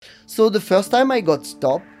So the first time I got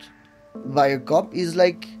stopped by a cop, he's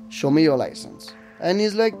like, show me your license. And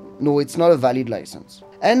he's like, no, it's not a valid license.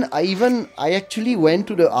 And I actually went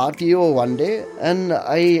to the RTO one day and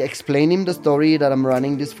I explained him the story that I'm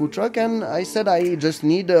running this food truck, and I said I just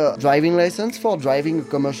need a driving license for driving a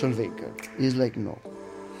commercial vehicle. He's like, no.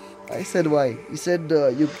 I said, why? He said,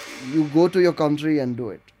 you go to your country and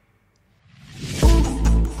do it.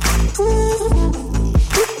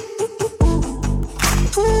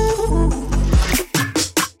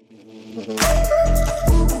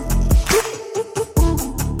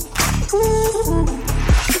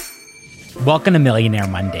 Welcome to Millionaire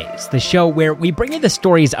Mondays, the show where we bring you the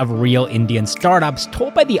stories of real Indian startups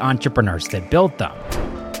told by the entrepreneurs that built them.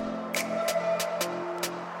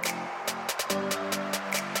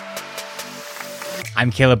 I'm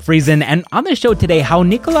Caleb Friesen, and on the show today, how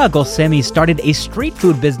Nicolas Grossemy started a street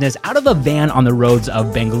food business out of a van on the roads of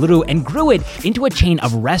Bengaluru and grew it into a chain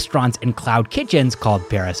of restaurants and cloud kitchens called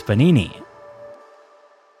Panini.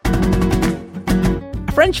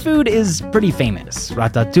 French food is pretty famous.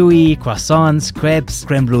 Ratatouille, croissants, crepes,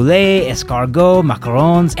 crème brûlée, escargot,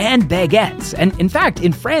 macarons, and baguettes. And in fact,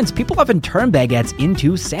 in France, people often turn baguettes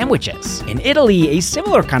into sandwiches. In Italy, a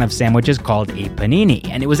similar kind of sandwich is called a panini.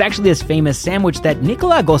 And it was actually this famous sandwich that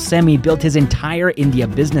Nicolas Grossemy built his entire India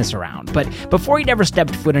business around. But before he'd ever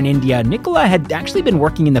stepped foot in India, Nicolas had actually been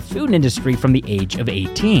working in the food industry from the age of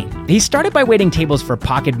 18. He started by waiting tables for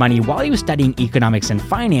pocket money while he was studying economics and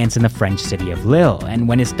finance in the French city of Lille. And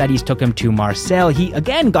when his studies took him to Marseille, he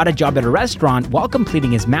again got a job at a restaurant while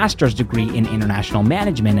completing his master's degree in international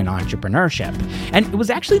management and entrepreneurship. And it was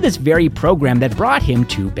actually this very program that brought him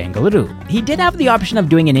to Bengaluru. He did have the option of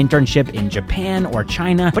doing an internship in Japan or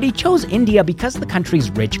China, but he chose India because of the country's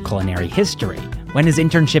rich culinary history. When his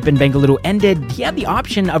internship in Bengaluru ended, he had the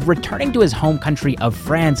option of returning to his home country of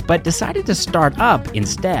France, but decided to start up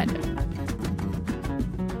instead.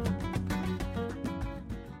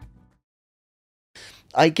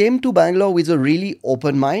 I came to Bangalore with a really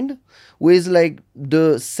open mind, with like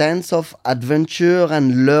the sense of adventure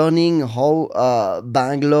and learning how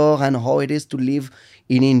Bangalore and how it is to live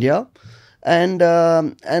in India. And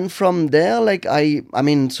from there, like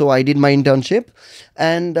so I did my internship,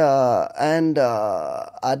 and at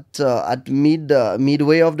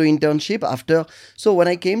midway of the internship so when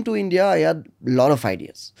I came to India, I had a lot of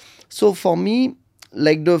ideas. So for me,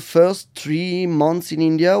 like the first 3 months in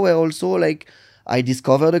India were also like, I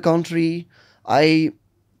discovered the country, I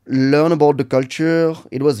learned about the culture.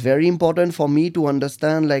 It was very important for me to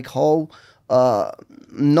understand like how,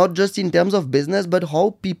 not just in terms of business, but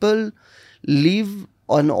how people live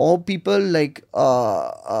and how people like,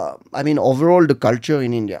 overall the culture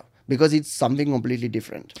in India, because it's something completely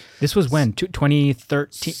different. This was when?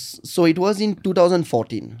 2013? So it was in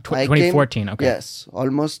 2014. 2014, okay. Yes,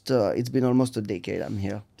 almost, it's been almost a decade I'm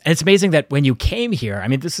here. And it's amazing that when you came here, I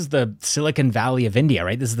mean, this is the Silicon Valley of India,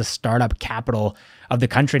 right? This is the startup capital of the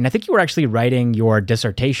country. And I think you were actually writing your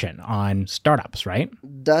dissertation on startups, right?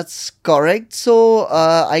 That's correct. So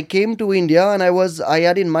I came to India and I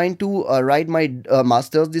had in mind to write my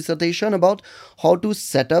master's dissertation about how to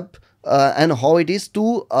set up and how it is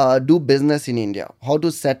to do business in India, how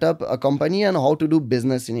to set up a company and how to do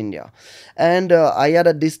business in India. And I had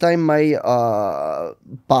at this time my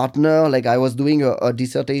partner, like I was doing a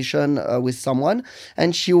dissertation with someone,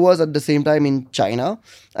 and she was at the same time in China,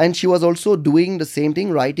 and she was also doing the same thing,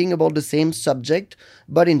 writing about the same subject,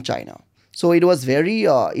 but in China. So it was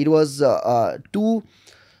two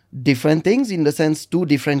different things, in the sense two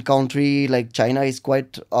different country. Like China is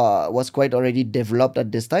was quite already developed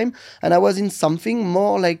at this time, and I was in something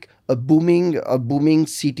more like a booming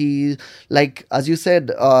city. Like as you said,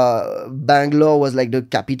 Bangalore was like the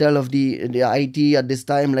capital of the IT at this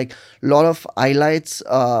time, like a lot of highlights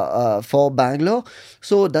for Bangalore.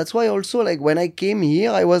 So that's why also, like when I came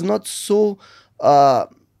here, I was not so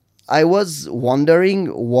I was wondering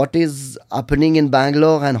what is happening in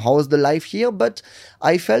Bangalore and how is the life here, but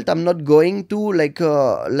I felt I'm not going to like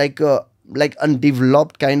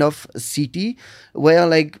undeveloped kind of city where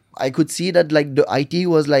like I could see that like the IT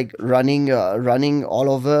was like running all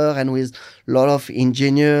over, and with a lot of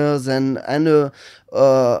engineers and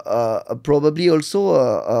probably also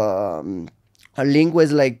a link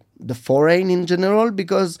with like the foreign in general,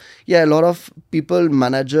 because a lot of people,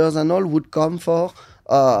 managers and all, would come for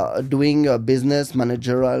doing a business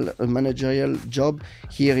managerial job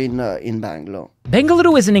here in Bangalore.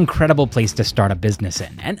 Bengaluru is an incredible place to start a business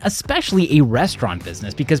in, and especially a restaurant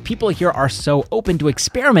business, because people here are so open to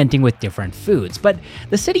experimenting with different foods. But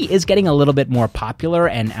the city is getting a little bit more popular,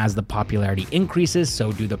 and as the popularity increases,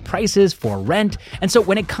 so do the prices for rent. And so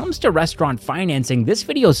when it comes to restaurant financing, this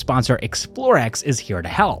video's sponsor, Explorex, is here to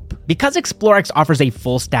help. Because Explorex offers a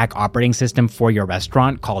full-stack operating system for your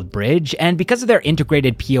restaurant called Bridge, and because of their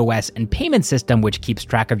integrated POS and payment system, which keeps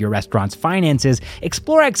track of your restaurant's finances,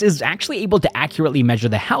 Explorex is actually able to accurately measure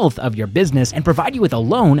the health of your business and provide you with a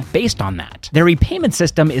loan based on that. Their repayment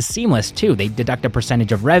system is seamless too. They deduct a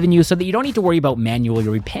percentage of revenue so that you don't need to worry about manually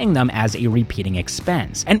repaying them as a repeating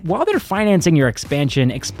expense. And while they're financing your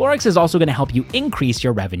expansion, Explorex is also going to help you increase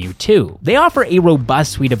your revenue too. They offer a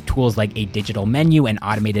robust suite of tools like a digital menu and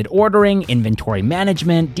automated ordering, inventory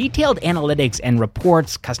management, detailed analytics and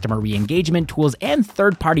reports, customer re-engagement tools, and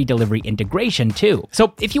third-party delivery integration too.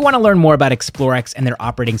 So if you want to learn more about Explorex and their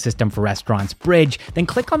operating system for restaurants, Bridge, then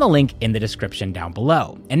click on the link in the description down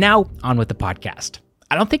below. And now, on with the podcast.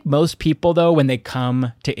 I don't think most people, though, when they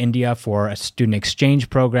come to India for a student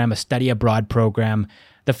exchange program, a study abroad program,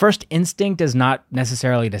 the first instinct is not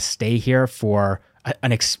necessarily to stay here for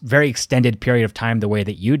a very extended period of time the way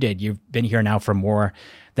that you did. You've been here now for more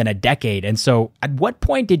than a decade. And so at what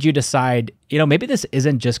point did you decide, maybe this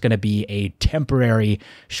isn't just going to be a temporary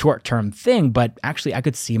short-term thing, but actually I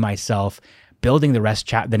could see myself building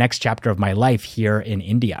the next chapter of my life here in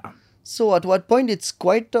India? So at what point it's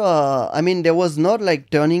quite, there was not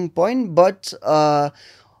like turning point, but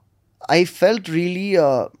I felt really,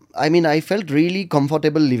 I felt really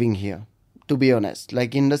comfortable living here, to be honest.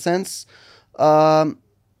 Like in the sense, I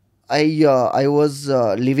was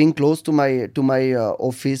living close to my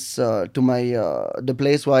office, the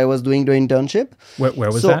place where I was doing the internship.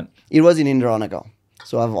 Where was that? It was in Indiranagar.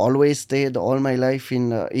 So I've always stayed all my life in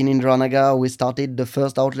Indiranagar. We started the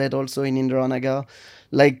first outlet also in Indiranagar.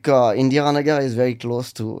 Like Indiranagar is very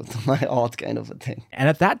close to my heart, kind of a thing. And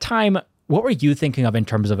at that time, what were you thinking of in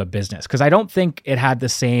terms of a business? Because I don't think it had the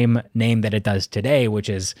same name that it does today, which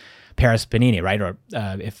is Paris Panini, right? Or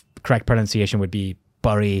if correct pronunciation would be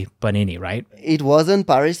Pari Panini, right? It wasn't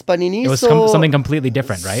Paris Panini. It was something completely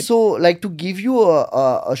different, right? So, like, to give you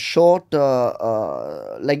a short,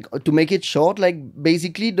 to make it short, like,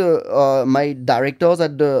 basically my directors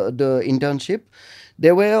at the internship,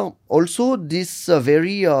 they were also this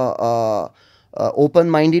very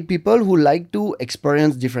open-minded people who like to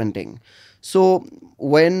experience different things. So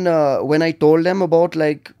when I told them about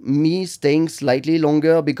like me staying slightly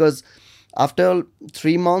longer, because after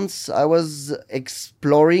 3 months, I was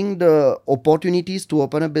exploring the opportunities to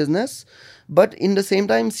open a business. But in the same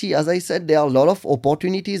time, see, as I said, there are a lot of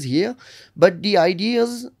opportunities here. But the idea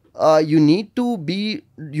is you need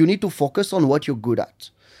to focus on what you're good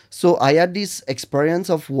at. So I had this experience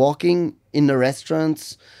of working in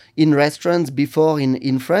restaurants before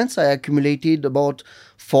in France. I accumulated about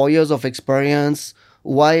 4 years of experience.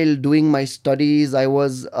 While doing my studies, I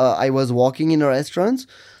was working in restaurants.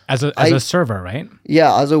 As a server, right?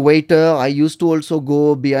 Yeah, as a waiter. I used to also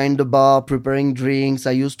go behind the bar preparing drinks.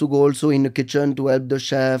 I used to go also in the kitchen to help the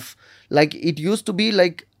chef. Like, it used to be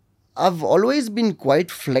like, I've always been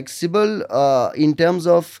quite flexible in terms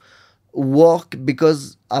of work,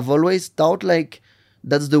 because I've always thought like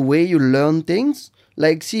that's the way you learn things.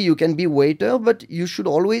 Like, see, you can be waiter, but you should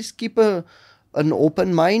always keep an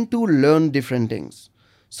open mind to learn different things.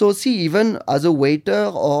 So see, even as a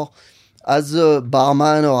waiter or as a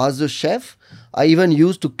barman or as a chef, I even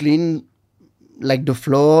used to clean like the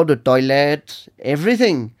floor, the toilet,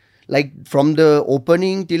 everything, like from the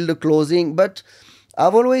opening till the closing. But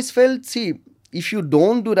I've always felt, see, if you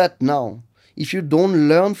don't do that now, if you don't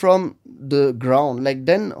learn from the ground, like,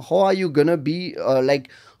 then how are you gonna be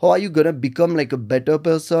how are you gonna become like a better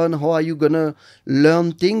person? How are you gonna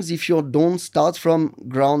learn things if you don't start from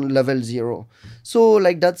ground level zero? So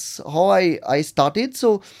like, that's how I started.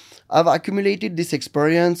 So I've accumulated this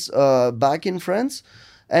experience back in France,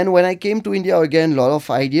 and when I came to India, again, a lot of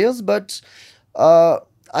ideas, but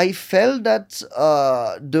I felt that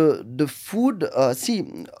the food,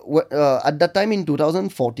 at that time in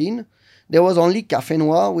 2014, there was only Café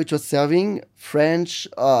Noir, which was serving French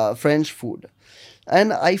food.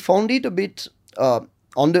 And I found it a bit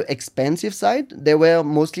on the expensive side. They were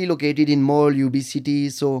mostly located in mall, UB City,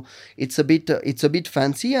 so it's a bit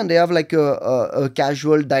fancy, and they have like a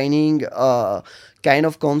casual dining kind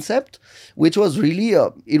of concept, which was really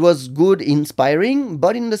it was good, inspiring,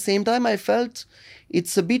 but in the same time I felt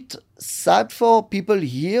it's a bit sad for people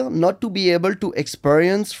here not to be able to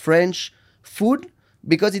experience French food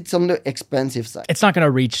because it's on the expensive side. It's not going to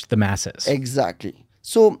reach the masses. Exactly.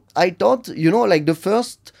 So I thought, like the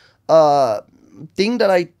thing that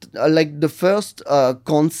I like the first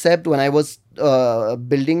concept when I was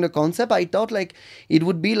building the concept, I thought like it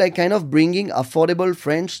would be like kind of bringing affordable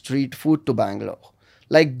French street food to Bangalore,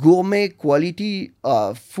 like gourmet quality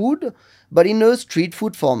food, but in a street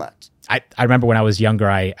food format. I remember when I was younger,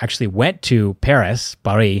 I actually went to Paris,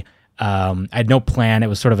 Paris. I had no plan. It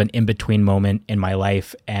was sort of an in-between moment in my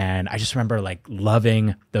life. And I just remember like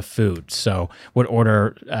loving the food. So would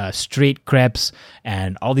order street crepes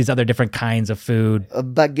and all these other different kinds of food.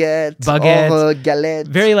 Baguette or galette.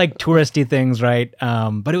 Very like touristy things, right?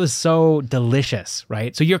 But it was so delicious,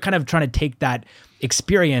 right? So you're kind of trying to take that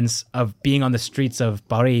experience of being on the streets of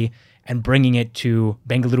Paris and bringing it to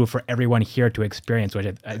Bengaluru for everyone here to experience, which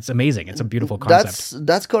it's amazing. It's a beautiful concept.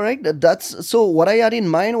 That's correct. That's so. What I had in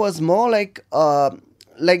mind was more like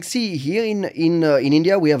see here in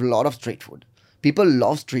India we have a lot of street food. People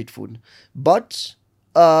love street food, but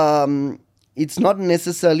it's not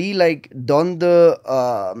necessarily like done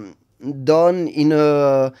in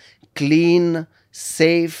a clean,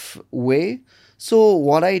 safe way. So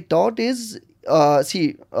what I thought is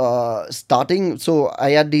starting, so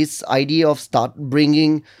I had this idea of start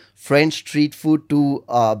bringing French street food to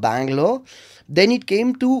Bangalore. Then it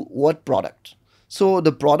came to what product. So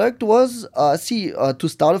the product was to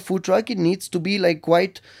start a food truck, it needs to be like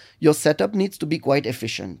quite, your setup needs to be quite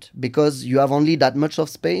efficient, because you have only that much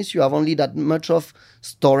of space, you have only that much of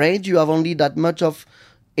storage, you have only that much of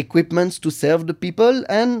equipments to serve the people,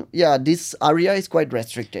 and yeah, this area is quite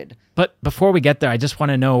restricted. But before we get there, I just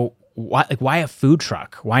want to know why a food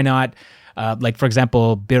truck? Why not, like for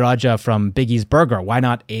example, Biraja from Biggie's Burger? Why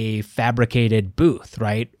not a fabricated booth,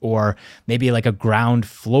 right? Or maybe like a ground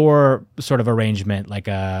floor sort of arrangement, like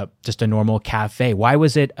just a normal cafe. Why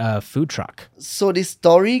was it a food truck? So this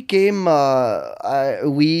story came.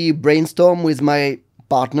 We brainstormed with my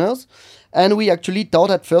partners, and we actually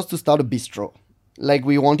thought at first to start a bistro. Like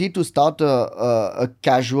we wanted to start a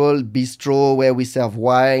casual bistro where we serve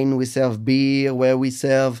wine, we serve beer, where we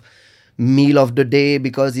serve meal of the day,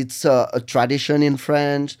 because it's a tradition in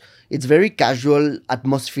French. It's very casual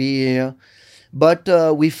atmosphere, but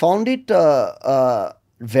we found it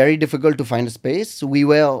very difficult to find a space. We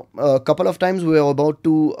were a couple of times we were about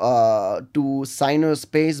to sign a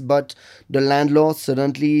space, but the landlord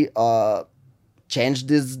suddenly changed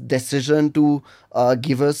this decision to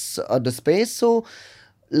give us the space. So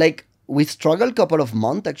like we struggled a couple of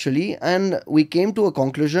months actually, and we came to a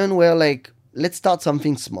conclusion where like, let's start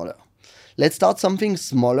something smaller. Let's start something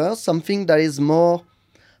smaller, something that is more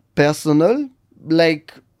personal.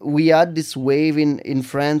 Like we had this wave in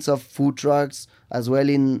France of food trucks as well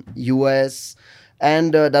in US,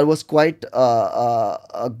 and that was quite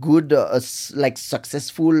a good like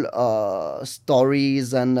successful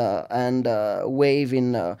stories and wave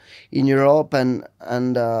in Europe and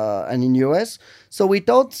in US. So we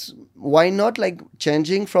thought, why not like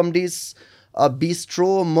changing from this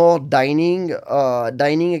bistro, more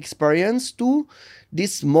dining experience to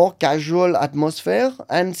this more casual atmosphere.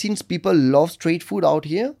 And since people love street food out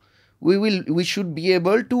here, we should be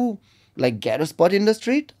able to like get a spot in the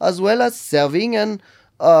street as well as serving and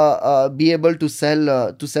be able to sell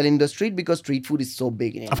in the street, because street food is so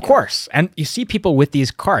big in India. Of course. And you see people with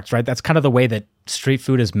these carts, right? That's kind of the way that street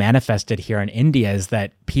food is manifested here in India, is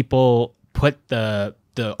that people put the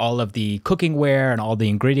all of the cookware and all the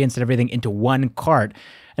ingredients and everything into one cart,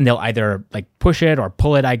 and they'll either like push it or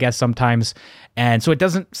pull it, I guess, sometimes. And so it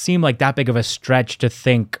doesn't seem like that big of a stretch to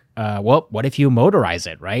think, well, what if you motorize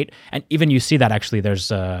it, right? And even you see that actually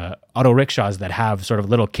there's auto rickshaws that have sort of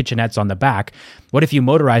little kitchenettes on the back. What if you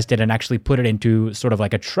motorized it and actually put it into sort of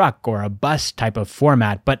like a truck or a bus type of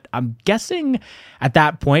format? But I'm guessing at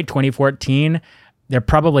that point, 2014, there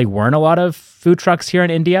probably weren't a lot of food trucks here in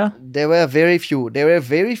India. There were very few. There were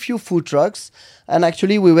very few food trucks. And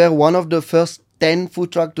actually, we were one of the first 10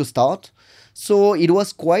 food trucks to start. So it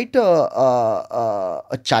was quite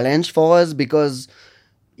a challenge for us, because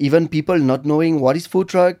even people not knowing what is food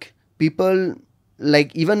truck, people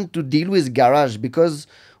like even to deal with garage, because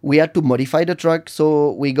we had to modify the truck.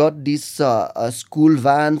 So we got this a school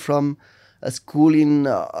van from a school in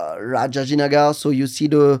Rajajinagar. So you see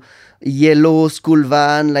the yellow school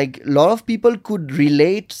van. Like a lot of people could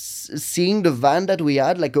relate seeing the van that we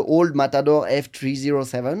had, like an old Matador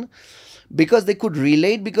F307, because they could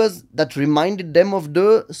relate, because that reminded them of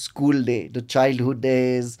the school day, the childhood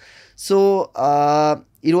days. So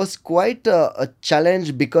it was quite a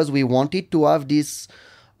challenge, because we wanted to have this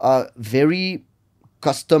very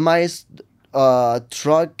customized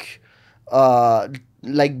truck.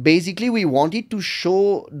 Like basically we wanted to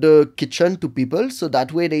show the kitchen to people, so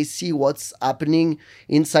that way they see what's happening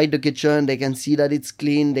inside the kitchen. They can see that it's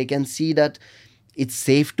clean. They can see that it's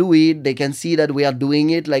safe to eat. They can see that we are doing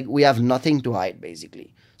it, like we have nothing to hide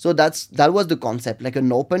basically. So that was the concept, like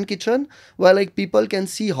an open kitchen where like people can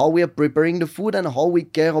see how we are preparing the food and how we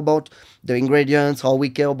care about the ingredients, how we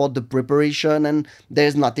care about the preparation, and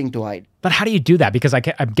there's nothing to hide. But how do you do that? Because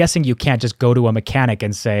I'm guessing you can't just go to a mechanic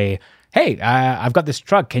and say, hey, I've got this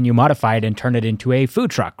truck. Can you modify it and turn it into a food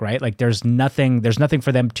truck, right? Like there's nothing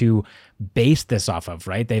for them to base this off of,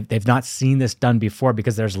 right? They've not seen this done before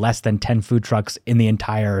because there's less than 10 food trucks in the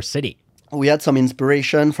entire city. We had some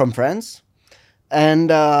inspiration from France.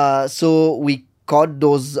 And so we caught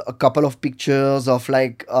a couple of pictures of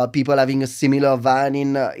like people having a similar van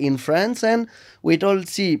in France. And we told,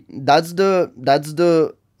 see, that's the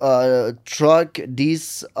truck,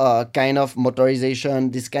 this kind of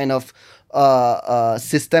motorization, this kind of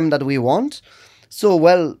system that we want. So,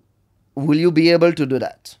 well, will you be able to do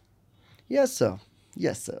that? Yes, sir.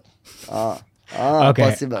 Yes, sir. Okay,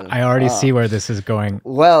 possible. I already see where this is going.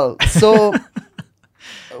 Well, so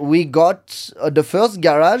we got the first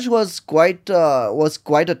garage was quite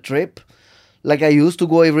a trip. Like I used to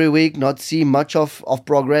go every week, not see much of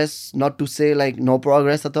progress, not to say like no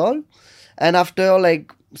progress at all. And after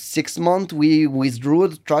like 6 months, we withdrew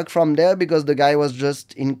the truck from there because the guy was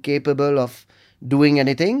just incapable of doing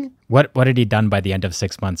anything. What had he done by the end of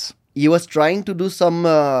 6 months? He was trying to do some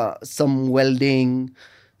welding,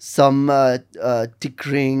 some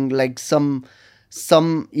tinkering, like some.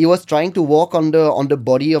 He was trying to work on the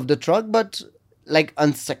body of the truck, but like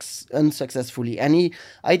unsuccessfully. And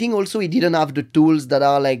I think also he didn't have the tools that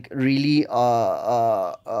are like really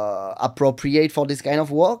appropriate for this kind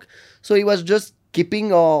of work. So he was just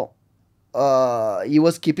keeping our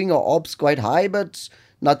hopes quite high, but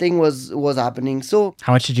nothing was happening. So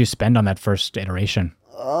how much did you spend on that first iteration?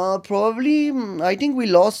 Probably, I think we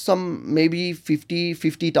lost maybe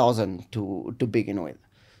 50,000 to begin with.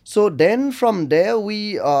 So then from there,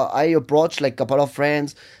 I approached like a couple of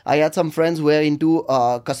friends. I had some friends who were into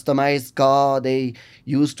customized car. They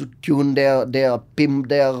used to tune pimp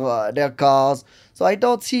their cars. So I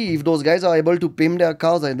thought, see, if those guys are able to pimp their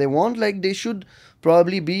cars and they want, like they should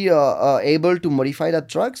probably be able to modify that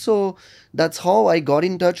truck. So that's how I got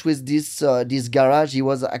in touch with this garage. He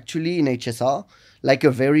was actually in HSR, like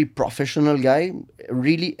a very professional guy,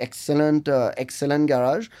 really excellent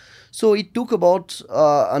garage. So it took about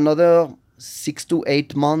another 6 to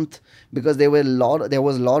 8 months because there was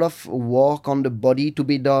a lot of work on the body to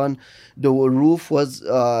be done. The roof was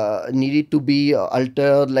needed to be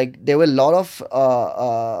altered. Like there were a lot of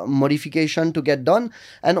modification to get done,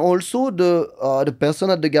 and also the person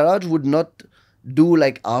at the garage would not do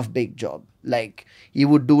like half-baked job. Like he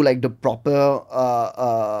would do like the proper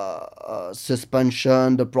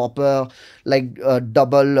suspension, the proper like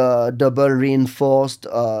double reinforced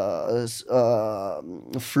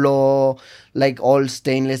floor, like all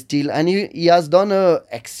stainless steel, and he has done a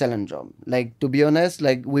excellent job. Like to be honest,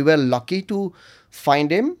 like we were lucky to find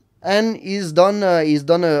him, and he's done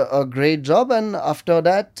a great job. And after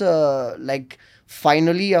that, like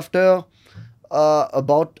finally after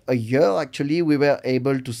about a year, actually, we were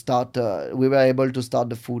able to start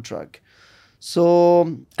the food truck.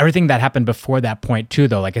 So everything that happened before that point too,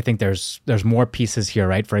 though, like I think there's more pieces here,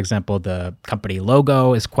 right? For example, the company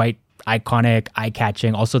logo is quite iconic,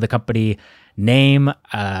 eye-catching. Also, the company name,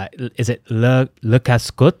 is it Le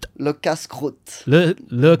Casse-Croûte? Le Casse-Croûte.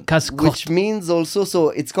 Le Casse-Croûte. Which means also,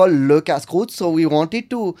 so it's called Le Casse-Croûte. So we wanted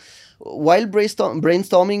to, while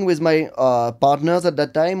brainstorming with my partners at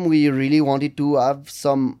that time, we really wanted to have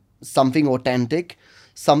something authentic,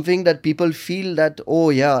 something that people feel that, oh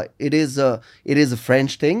yeah, it is a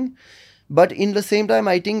French thing. But in the same time,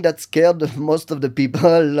 I think that scared most of the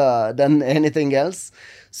people than anything else.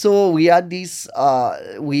 So we had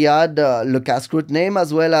Le Casse-Croûte name,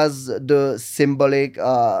 as well as the symbolic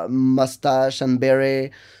mustache and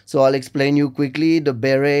beret. So I'll explain you quickly. The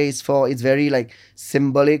beret it's very like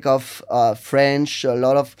symbolic of French.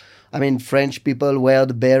 French people wear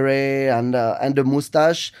the beret, and the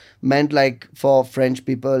mustache meant like for French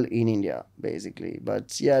people in India, basically.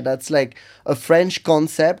 But yeah, that's like a French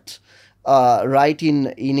concept. Right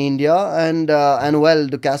in India, and well,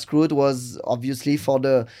 the Casse-Croûte was obviously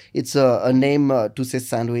it's a name to say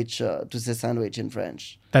sandwich in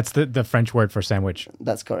French. That's the French word for sandwich.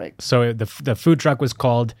 That's correct. So the food truck was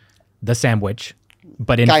called the Sandwich,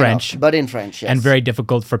 but in French. But in French, yes. And very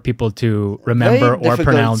difficult for people to remember or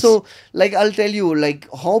pronounce. So, like, I'll tell you, like,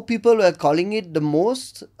 how people were calling it the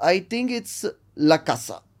most, I think it's La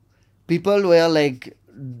Casa. People were like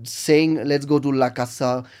saying, let's go to La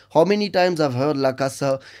Casa. How many times I've heard La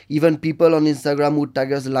Casa? Even people on Instagram would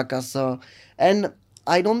tag us La Casa. And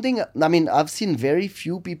I don't think, I mean, I've seen very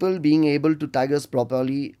few people being able to tag us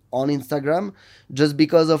properly on Instagram just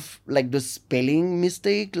because of like the spelling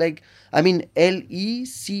mistake. Like, I mean,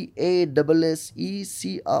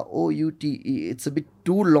 LECASSECROUTE. It's a bit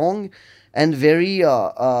too long and very,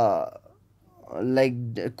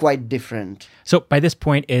 quite different. So by this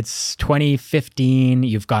point, it's 2015.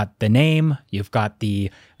 You've got the name, you've got the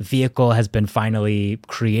vehicle has been finally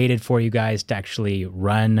created for you guys to actually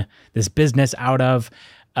run this business out of.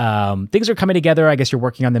 Things are coming together. I guess you're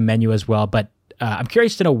working on the menu as well. But I'm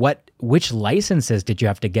curious to know which licenses did you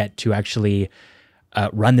have to get to actually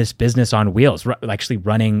run this business on wheels, actually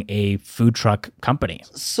running a food truck company?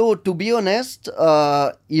 So to be honest,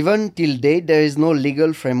 even till date, there is no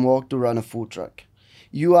legal framework to run a food truck.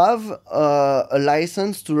 You have a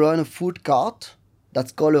license to run a food cart.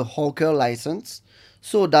 That's called a hawker license.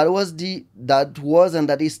 So that was and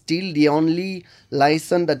that is still the only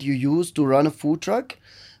license that you use to run a food truck.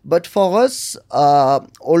 But for us,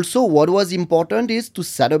 also what was important is to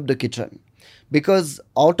set up the kitchen. Because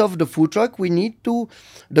out of the food truck,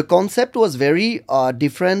 the concept was very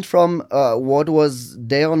different from what was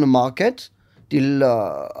there on the market till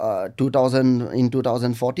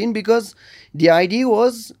 2014, because the idea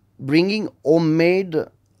was bringing homemade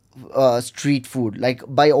street food. Like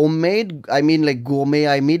by homemade, I mean like gourmet.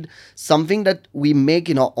 I mean something that we make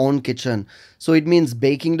in our own kitchen. So it means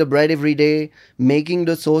baking the bread every day, making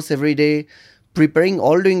the sauce every day, preparing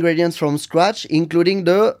all the ingredients from scratch, including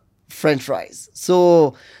the French fries.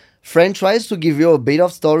 So French fries, to give you a bit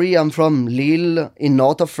of story, I'm from Lille in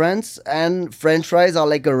north of France, and French fries are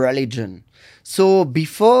like a religion. So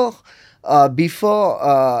before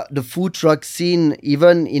the food truck scene,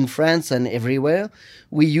 even in France and everywhere,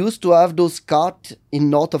 we used to have those carts in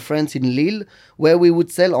north of France in Lille where we would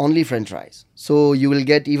sell only French fries. So you will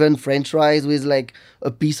get even French fries with like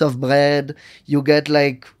a piece of bread, you get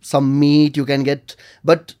like some meat, you can get,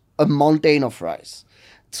 but a mountain of fries.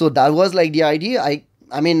 So that was like the idea. I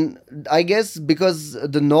mean, I guess because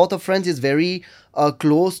the north of France is very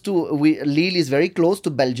Lille is very close to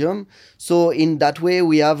Belgium. So in that way,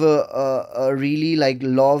 we have a really like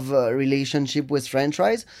love relationship with French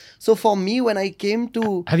fries. So for me, when I came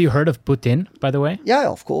to... Have you heard of poutine, by the way? Yeah,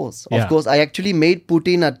 of course. Of course. I actually made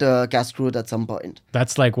poutine at Casse-Croûte at some point.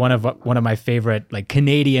 That's like one of my favorite like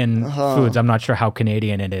Canadian foods. I'm not sure how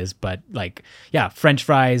Canadian it is, but like, yeah, French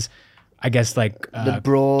fries, I guess like the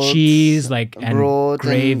broth, cheese, like and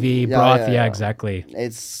gravy, broth. Yeah, exactly.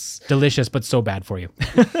 It's delicious, but so bad for you.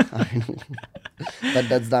 I know. But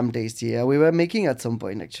that's damn tasty. Yeah, we were making at some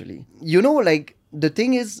point actually. You know, like the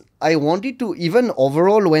thing is, I wanted to, even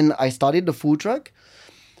overall when I started the food truck,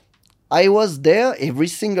 I was there every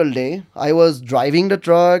single day. I was driving the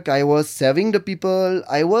truck. I was serving the people.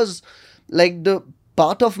 I was like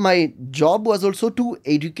part of my job was also to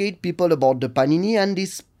educate people about the panini and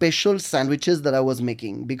these special sandwiches that I was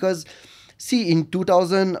making. Because, see, in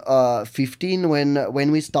 2015,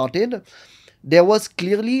 when we started, there was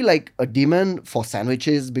clearly like a demand for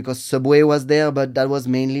sandwiches because Subway was there, but that was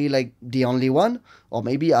mainly like the only one. Or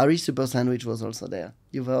maybe Ari Super Sandwich was also there.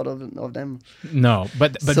 You've heard of them? No,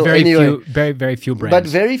 but So very anyway, few, very few brands. But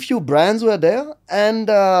very few brands were there, and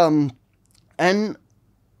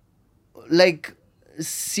like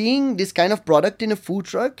seeing this kind of product in a food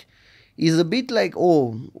truck is a bit like,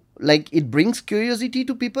 like it brings curiosity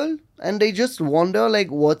to people and they just wonder like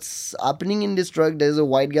what's happening in this truck. There's a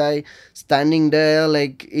white guy standing there,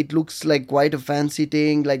 like it looks like quite a fancy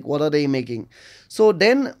thing, like what are they making? So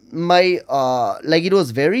then my like it was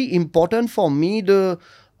very important for me, the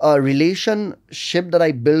relationship that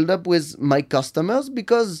I built up with my customers,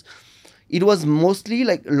 because it was mostly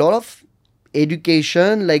like a lot of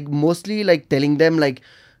education, like mostly like telling them like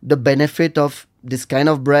the benefit of this kind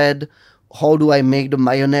of bread. How do I make the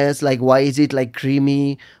mayonnaise? Like, why is it like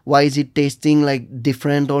creamy? Why is it tasting like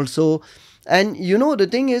different also? And you know, the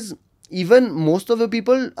thing is, even most of the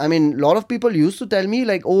people, I mean, a lot of people used to tell me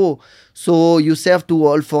like, oh, so you serve to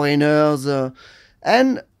all foreigners.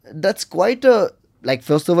 And that's quite a, like,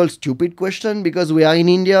 first of all, stupid question, because we are in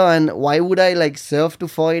India and why would I like serve to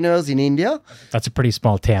foreigners in India? That's a pretty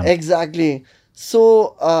small TAM. Exactly.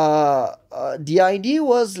 So the idea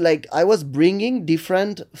was like I was bringing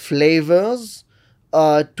different flavors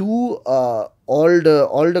to all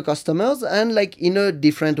the customers, and like in a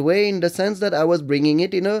different way, in the sense that I was bringing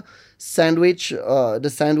it in a sandwich, the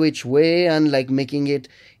sandwich way, and like making it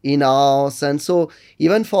in house. And so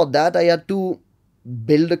even for that, I had to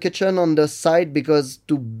build a kitchen on the side, because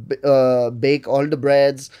to bake all the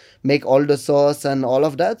breads, make all the sauce and all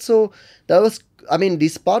of that. So that was, I mean,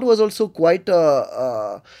 this part was also quite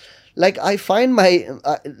like I find my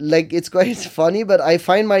like it's quite funny, but I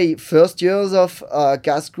find my first years of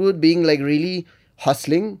Cascade being like really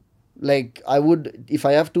hustling. Like I would, if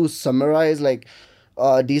I have to summarize, like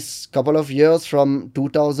this couple of years from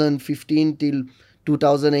 2015 till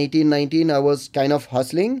 2018-19, I was kind of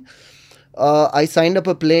hustling. I signed up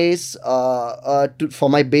a place for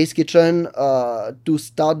my base kitchen to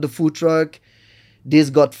start the food truck. This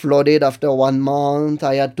got flooded after 1 month.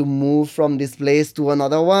 I had to move from this place to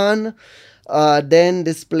another one. Then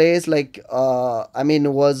this place, like,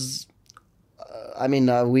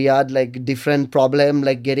 we had like different problem,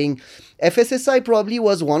 like getting FSSI probably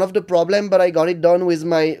was one of the problem, but I got it done with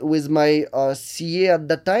my CA at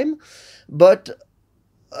that time. But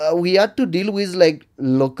we had to deal with like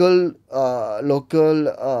local.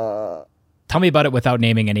 Tell me about it without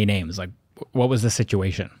naming any names. Like, what was the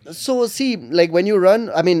situation? So see, like when you run,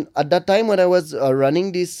 I mean, at that time when I was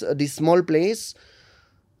running this small place,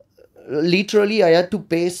 literally I had to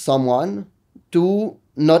pay someone to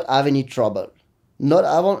not have any trouble. Not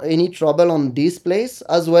have any trouble on this place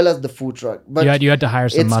as well as the food truck. But you had to hire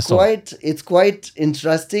some muscle. It's quite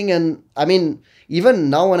interesting, and I mean, even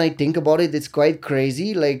now when I think about it, it's quite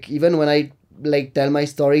crazy. Like even when I like tell my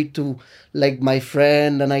story to like my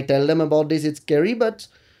friend and I tell them about this, it's scary. But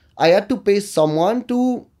I had to pay someone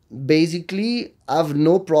to basically have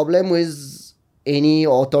no problem with any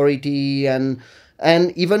authority, and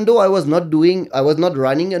even though I was not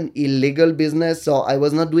running an illegal business, so I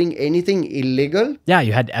was not doing anything illegal. Yeah,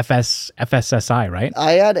 you had FSSI, right?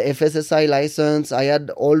 I had FSSI license. I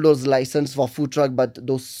had all those license for food truck, but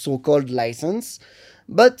those so-called license.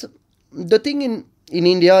 But the thing in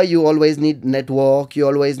India, you always need network. You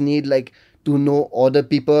always need like to know other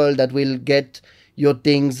people that will get your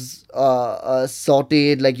things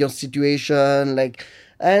sorted, like your situation, like.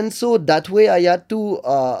 And so that way I had to...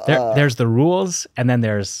 there's the rules, and then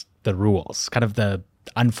there's the rules, kind of the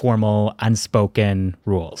informal, unspoken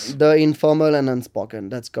rules. The informal and unspoken,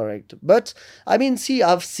 that's correct. But, I mean, see,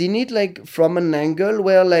 I've seen it like from an angle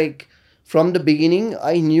where like from the beginning,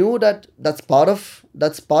 I knew that that's part of it.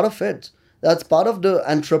 That's part of the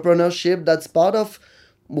entrepreneurship. That's part of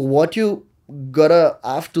what you gotta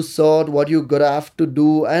have to sort, what you gotta have to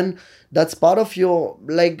do, and that's part of your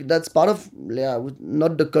like that's part of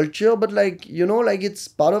not the culture, but like like it's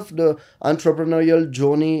part of the entrepreneurial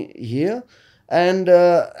journey here. And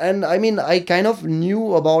I mean, I kind of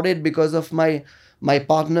knew about it because of my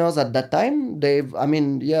partners at that time.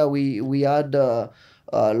 We had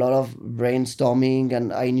a lot of brainstorming,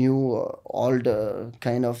 and I knew all the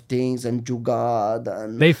kind of things and jugad,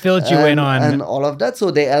 and they filled you in on and all of that.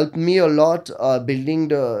 So they helped me a lot building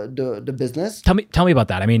the business. Tell me about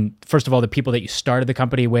that. I mean, first of all, the people that you started the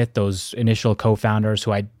company with, those initial co-founders,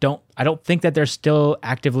 who I don't think that they're still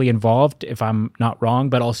actively involved, if I'm not wrong.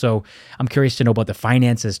 But also, I'm curious to know about the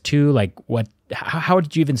finances too. Like, how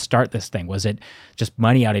did you even start this thing? Was it just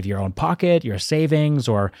money out of your own pocket, your savings,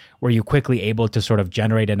 or were you quickly able to sort of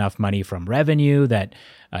generate enough money from revenue that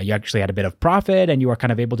you actually had a bit of profit and you were kind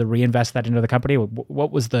of able to reinvest that into the company?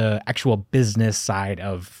 What was the actual business side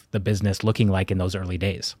of the business looking like in those early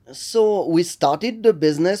days? So we started the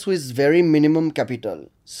business with very minimum capital.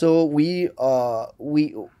 So we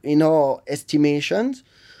in our estimations,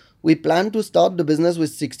 we planned to start the business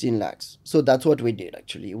with 16 lakhs. So that's what we did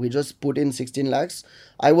actually. We just put in 16 lakhs.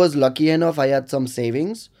 I was lucky enough, I had some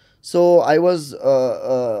savings. So I was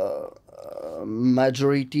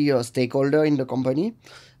majority or stakeholder in the company.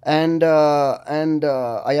 And I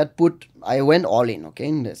went all in, okay,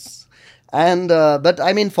 in this. And, but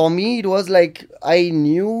I mean, for me, it was like, I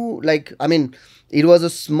knew, like, I mean, it was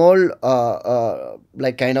a small,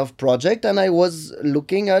 like kind of project. And I was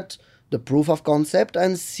looking at the proof of concept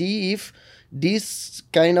and see if this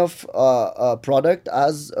kind of product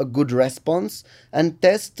has a good response, and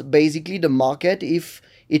test basically the market if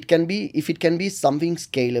it can be something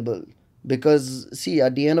scalable. Because see,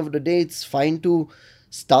 at the end of the day, it's fine to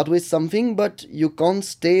start with something, but you can't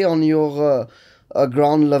stay on your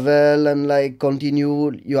ground level and like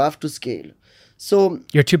continue. You have to scale. So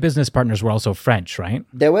your two business partners were also French, right?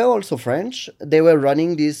 They were also French. They were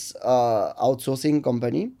running this outsourcing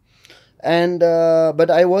company. And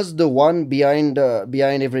but I was the one behind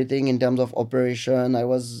everything in terms of operation. I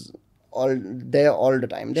was all there all the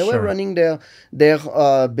time. They were running their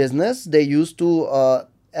business. They used to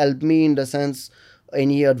help me in the sense,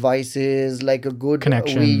 any advices, like a good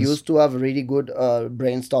connections. We used to have really good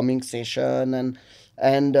brainstorming session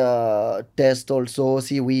and test also.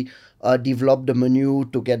 See, we developed the menu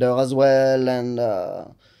together as well, and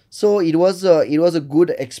so it was a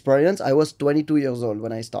good experience. I was 22 years old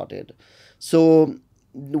when I started. So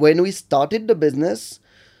when we started the business,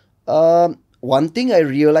 One thing I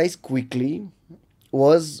realized quickly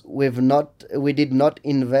was we did not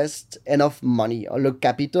invest enough money, or the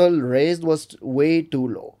capital raised was way too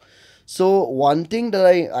low. So one thing that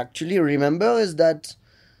I actually remember is that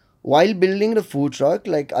while building the food truck,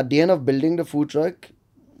 like at the end of building the food truck,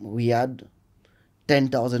 we had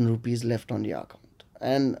 10,000 rupees left on the account.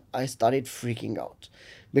 And I started freaking out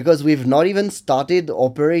because we've not even started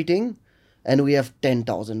operating and we have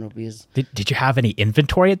 10,000 rupees. Did you have any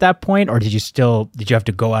inventory at that point, or did you have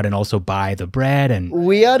to go out and also buy the bread? And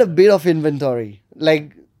We had a bit of inventory,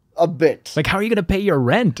 like a bit. like, how are you going to pay your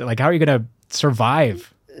rent? Like, how are you going to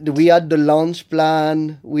survive? We had the launch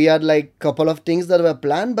plan. We had like couple of things that were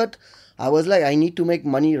planned, but I was like, I need to make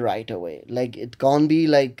money right away. Like it can't be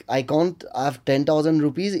like I can't have 10,000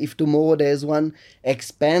 rupees if tomorrow there's one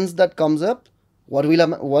expense that comes up. What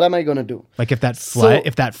am I gonna do? Like, if that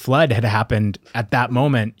flood had happened at that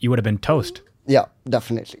moment, you would have been toast. Yeah,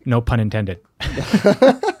 definitely. No pun intended.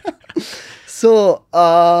 So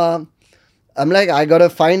I'm like, I gotta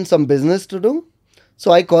find some business to do.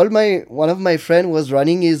 So I called one of my friend was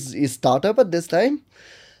running his startup at this time,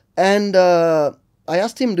 and I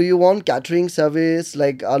asked him, "Do you want catering service?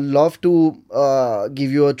 Like, I'd love to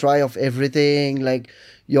give you a try of everything. Like,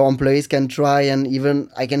 your employees can try, and even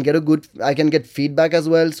I can get feedback as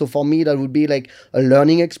well. So for me, that would be like a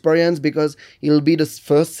learning experience because it'll be the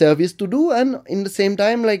first service to do, and in the same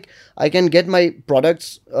time, like I can get my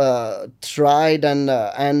products tried and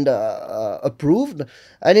approved,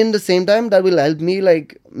 and in the same time, that will help me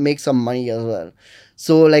like make some money as well."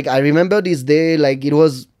 So like I remember this day, like it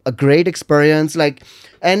was a great experience, like,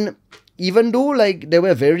 and even though like they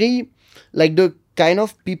were very like the kind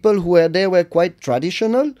of people who were there were quite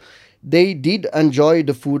traditional, they did enjoy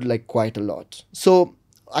the food like quite a lot. So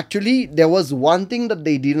actually there was one thing that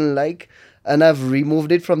they didn't like, and I've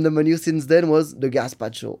removed it from the menu since then, was the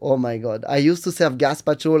gazpacho. Oh my god, I used to serve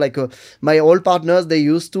gazpacho like my old partners, they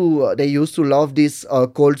used to love this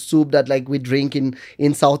cold soup that like we drink in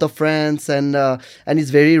south of France, and it's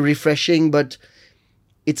very refreshing, but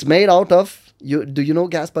it's made out of, do you know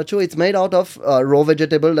gazpacho? It's made out of raw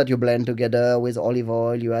vegetable that you blend together with olive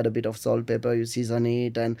oil. You add a bit of salt, pepper, you season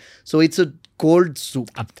it, and so it's a cold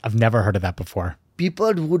soup. I've never heard of that before.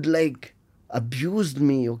 People would like abused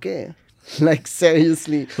me, okay? Like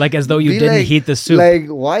seriously, Like, as though you Be didn't like- heat the soup. Like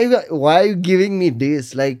why are you giving me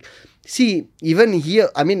this? Like, see, even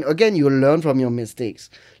here, I mean, again, you learn from your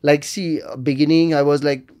mistakes. Like, see, beginning I was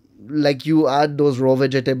like you add those raw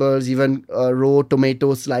vegetables, even raw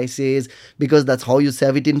tomato slices, because that's how you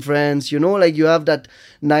serve it in France. You know, like you have that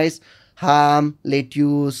nice ham,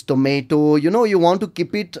 lettuce, tomato. You know, you want to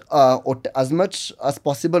keep it as much as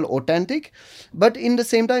possible authentic, but in the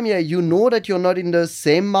same time, yeah, you know that you're not in the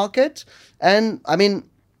same market. And I mean,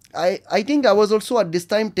 I think I was also at this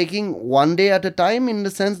time taking one day at a time, in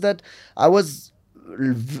the sense that I was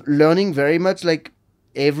learning very much like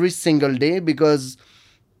every single day, because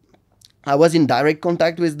I was in direct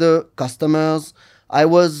contact with the customers. I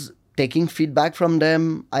was taking feedback from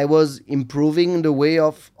them. I was improving the way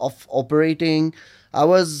of operating. I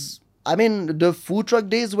mean, the food truck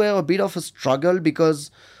days were a bit of a struggle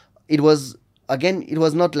because it was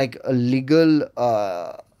not like a legal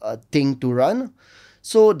thing to run.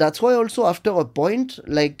 So that's why also after a point,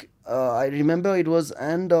 like I remember it was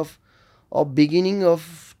end of or beginning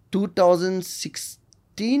of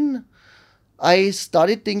 2016, I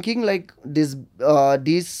started thinking like this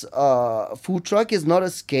food truck is not a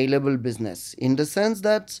scalable business, in the sense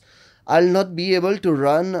that I'll not be able to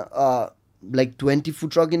run like 20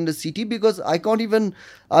 food truck in the city, because I can't even,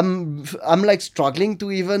 I'm like struggling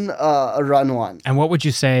to even run one. And what would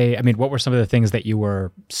you say, I mean, what were some of the things that you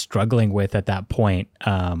were struggling with at that point?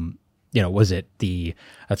 Was it the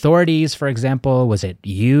authorities, for example? Was it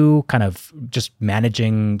you kind of just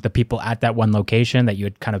managing the people at that one location, that you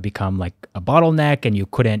had kind of become like a bottleneck and you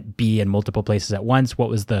couldn't be in multiple places at once? What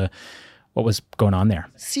was going on there?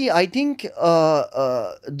 See, I think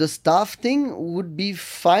the staff thing would be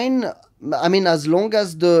fine. I mean, as long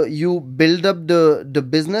as you build up the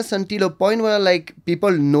business until a point where like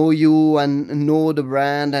people know you and know the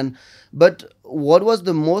brand, but what was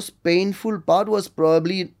the most painful part was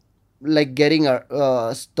probably like getting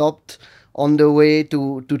stopped on the way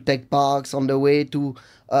to tech parks, on the way to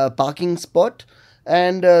parking spot.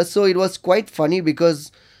 And so it was quite funny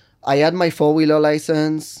because I had my four-wheeler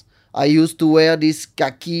license. I used to wear this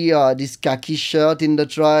khaki shirt in the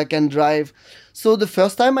truck and drive. So the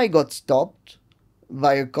first time I got stopped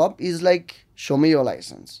by a cop is like, show me your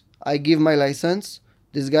license. I give my license.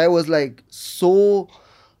 This guy was like so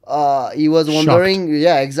he was wondering,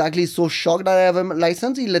 yeah, exactly, so shocked that I have a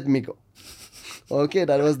license. He let me go. Okay,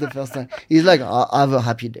 that was the first time. He's like, have a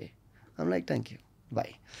happy day. I'm like, thank you.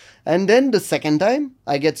 Bye. And then the second time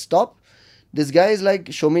I get stopped, this guy is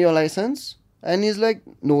like, show me your license. And he's like,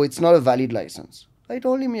 no, it's not a valid license. I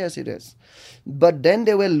told him, yes, it is. But then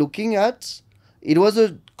they were looking at, it was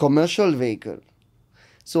a commercial vehicle.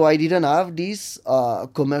 So I didn't have this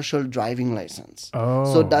commercial driving license. Oh.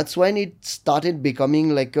 So that's when it started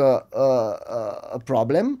becoming like a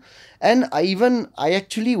problem. And I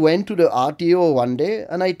actually went to the RTO one day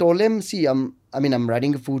and I told him, see, I'm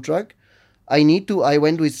running a food truck. I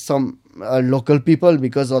went with some local people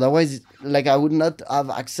because otherwise, like, I would not have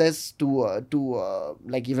access to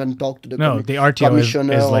like even talk to the No, the RTO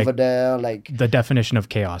commissioner is like over there. Like, the definition of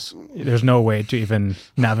chaos. There's no way to even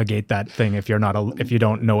navigate that thing if you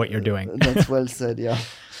don't know what you're doing. That's well said, yeah.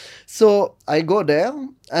 So I go there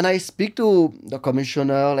and I speak to the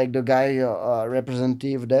commissioner, like the guy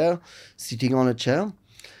representative there, sitting on a chair.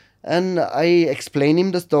 And I explain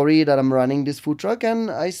him the story that I'm running this food truck,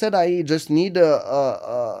 and I said I just need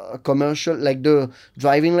a commercial, like the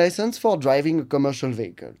driving license for driving a commercial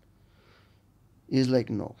vehicle. He's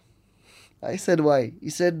like, no. I said, why?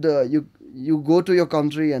 He said, you go to your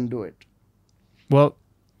country and do it. Well,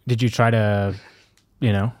 did you try to,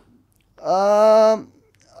 No.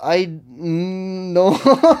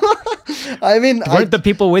 I mean, weren't the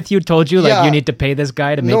people with you told you like Yeah. you need to pay this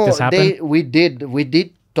guy to make this happen? We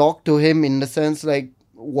did talk to him in the sense like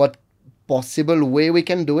what possible way we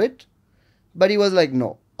can do it, but he was like,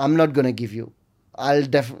 no, I'm not gonna give you. I'll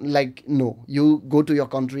definitely, like, no, you go to your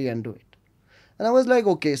country and do it. And I was like,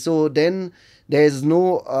 okay, so then there's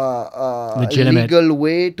no Legitimate. legal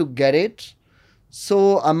way to get it.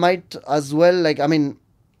 So I might as well, like, I mean,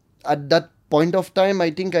 at that point of time, I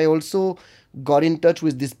think I also got in touch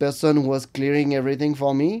with this person who was clearing everything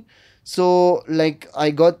for me. So, like,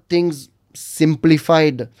 I got things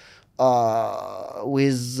simplified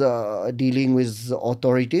with dealing with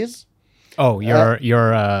authorities. Oh, your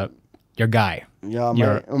guy. Yeah,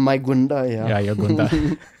 Your- my gunda, yeah. Yeah, your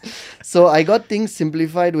gunda. So I got things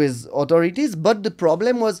simplified with authorities, but the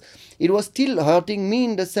problem was it was still hurting me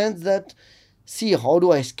in the sense that, see, how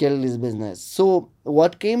do I scale this business? So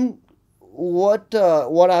what happened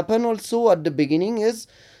also at the beginning is,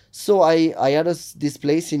 so I had this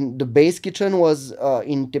place in the base kitchen was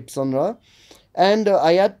in Tipsonra, and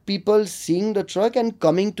I had people seeing the truck and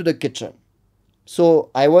coming to the kitchen. So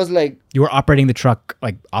I was like, You were operating the truck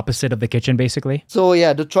like opposite of the kitchen, basically. so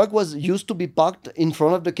yeah, the truck was used to be parked in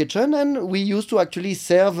front of the kitchen, and we used to actually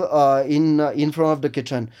serve in front of the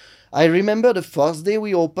kitchen. I remember the first day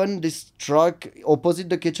we opened this truck opposite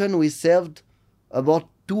the kitchen, we served about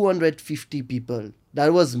 250 people.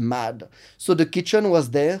 That was mad. So the kitchen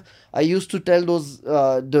was there. I used to tell those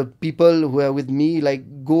the people who were with me,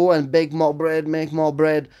 like, go and bake more bread, make more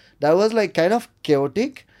bread. That was like kind of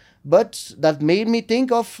chaotic, but that made me think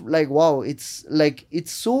of like, wow, it's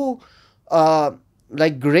so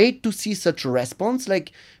like great to see such a response.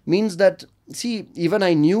 Like, means that, see, even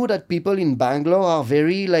I knew that people in Bangalore are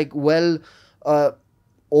very like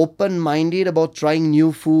open-minded about trying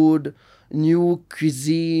new food, new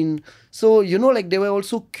cuisine. So, like, they were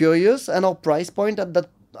also curious, and our price point at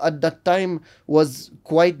that time was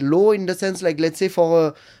quite low, in the sense, like, let's say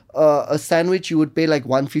for a sandwich you would pay like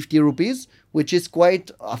 150 rupees, which is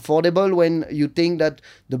quite affordable when you think that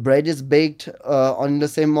the bread is baked on the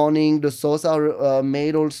same morning, the sauce are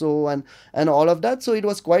made also, and all of that. So it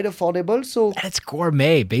was quite affordable. So And it's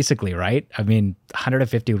gourmet, basically, right? I mean,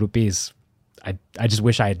 150 rupees. I just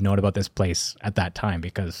wish I had known about this place at that time,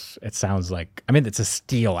 because it sounds like, I mean, it's a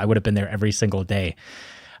steal. I would have been there every single day.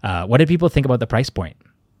 What did people think about the price point?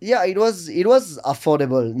 yeah, it was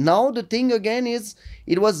affordable. Now the thing again is,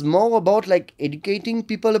 it was more about like educating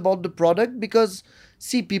people about the product, because,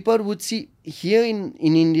 see, people would see here in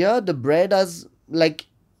India the bread as, like,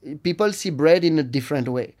 people see bread in a different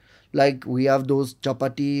way. Like, we have those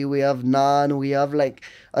chapati, we have naan, we have like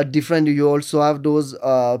a different, you also have those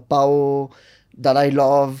pao that I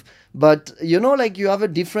love. But like, you have a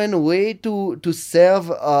different way to serve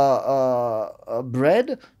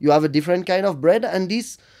bread. You have a different kind of bread, and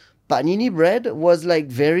this panini bread was like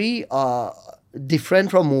very different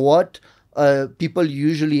from what people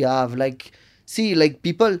usually have. Like, see, like,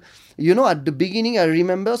 people, at the beginning, I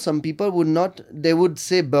remember some people they would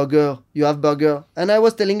say burger, you have burger. And I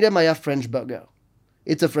was telling them I have French burger.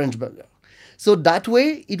 It's a French burger. So that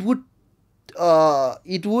way they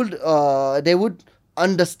would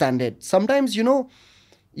understand it. Sometimes,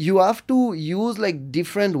 you have to use like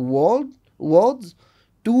different words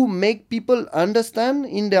to make people understand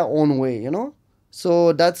in their own way.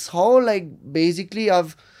 So that's how, like, basically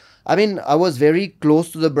I mean, I was very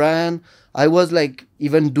close to the brand. I was like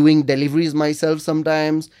even doing deliveries myself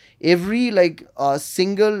sometimes. Every like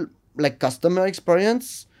single like customer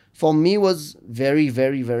experience for me was very,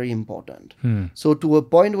 very, very important. So to a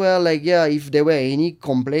point where like, yeah, if there were any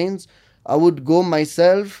complaints, I would go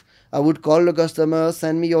myself. I would call the customer,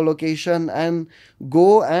 send me your location, and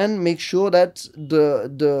go and make sure that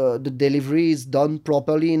the delivery is done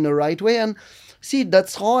properly in the right way. And see,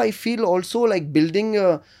 that's how I feel also like building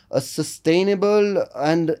a sustainable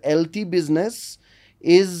and healthy business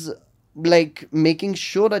is like making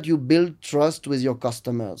sure that you build trust with your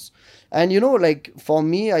customers. And like for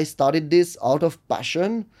me, I started this out of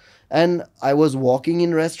passion, and I was working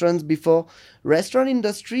in restaurants before. Restaurant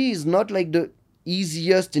industry is not like the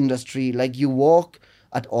easiest industry. Like you work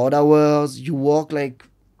at odd hours, you work like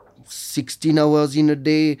 16 hours in a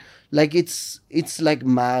day. Like it's like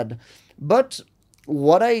mad. But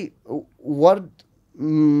what I what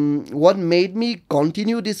made me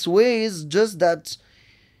continue this way is just that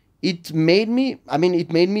it made me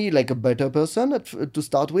like a better person to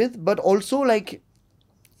start with, but also like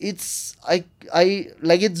I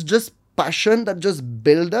like it's just passion that just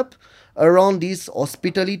build up around this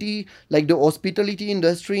hospitality, like the hospitality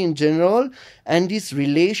industry in general, and this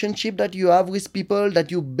relationship that you have with people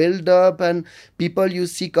that you build up, and people you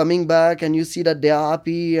see coming back and you see that they are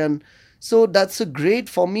happy. And so that's a great,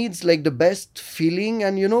 for me it's like the best feeling.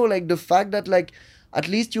 And like the fact that like at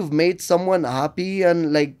least you've made someone happy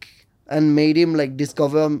and like and made him like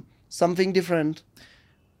discover something different.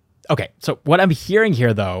 Okay, so what I'm hearing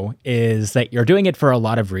here, though, is that you're doing it for a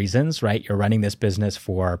lot of reasons, right? You're running this business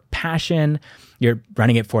for passion. You're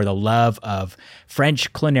running it for the love of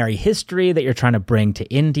French culinary history that you're trying to bring to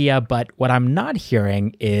India. But what I'm not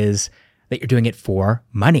hearing is that you're doing it for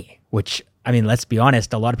money, which, I mean, let's be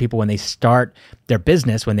honest, a lot of people, when they start their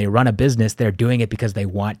business, when they run a business, they're doing it because they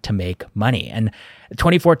want to make money. And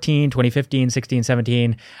 2014, 2015, 16,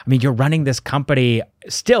 17, I mean, you're running this company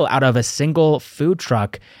still out of a single food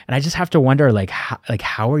truck. And I just have to wonder,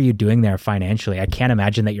 how are you doing there financially? I can't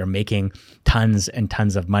imagine that you're making tons and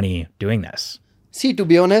tons of money doing this. See, to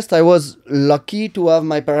be honest, I was lucky to have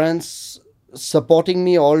my parents supporting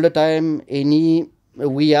me all the time.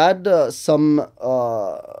 We had some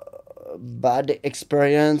bad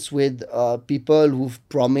experience with people who've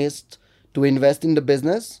promised to invest in the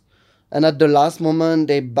business, and at the last moment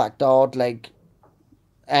they backed out, like,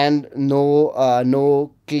 and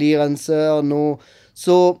no clear answer, no.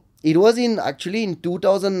 So it was actually in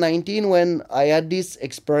 2019 when I had this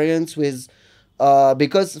experience with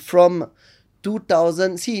because from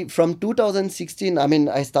 2016, I mean,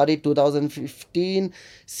 I started 2015,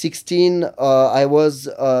 16, I was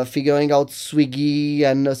figuring out Swiggy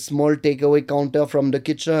and a small takeaway counter from the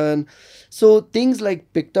kitchen. So things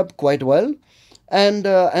like picked up quite well. And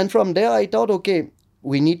from there I thought, okay,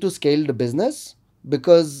 we need to scale the business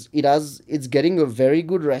because it's getting a very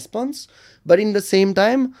good response. But in the same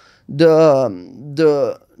time,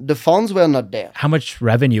 the funds were not there. How much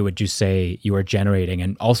revenue would you say you were generating?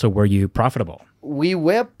 And also, were you profitable? We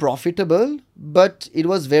were profitable, but it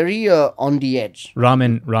was very on the edge.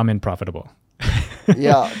 Ramen profitable.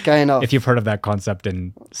 Yeah, kind of. If you've heard of that concept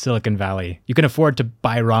in Silicon Valley, you can afford to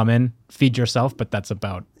buy ramen, feed yourself, but that's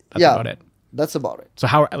about it. That's about it. So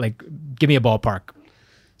give me a ballpark.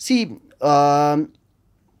 See,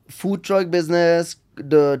 food truck business,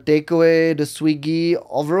 the takeaway, the Swiggy,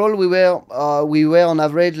 overall we were on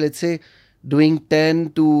average, let's say, doing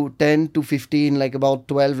 10 to 15, like about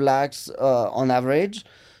 12 lakhs on average.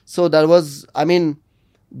 So that was, I mean,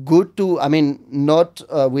 good to, I mean, not,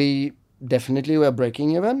 we definitely were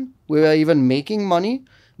breaking even. We were even making money,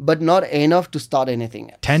 but not enough to start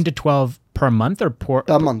anything else. 10 to 12 per month or per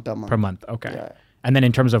month? Per month, okay. Yeah. And then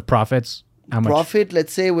in terms of profits, how much? Profit,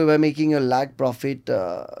 let's say we were making a lakh profit.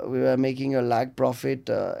 Every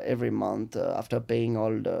month after paying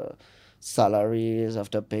all the salaries,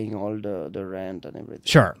 after paying all the rent and everything.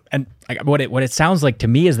 Sure. And what it sounds like to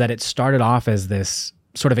me is that it started off as this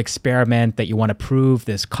sort of experiment that you want to prove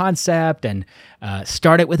this concept and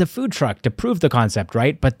start it with a food truck to prove the concept,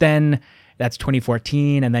 right? But then that's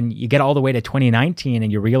 2014, and then you get all the way to 2019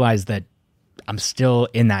 and you realize that I'm still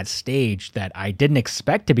in that stage that I didn't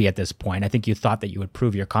expect to be at this point. I think you thought that you would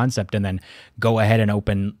prove your concept and then go ahead and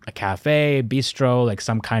open a cafe, bistro, like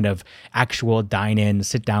some kind of actual dine-in,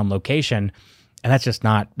 sit-down location. And that's just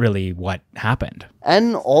not really what happened.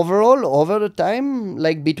 And overall, over the time,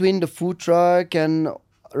 like between the food truck and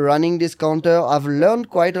running this counter, I've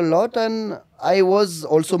learned quite a lot. And I was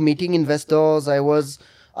also meeting investors. I was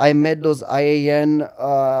I met those IAN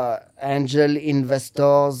angel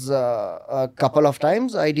investors a couple of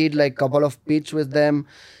times. I did like couple of pitch with them,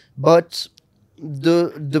 but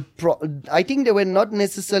I think they were not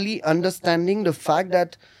necessarily understanding the fact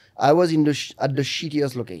that I was at the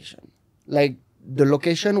shittiest location. Like the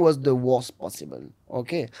location was the worst possible.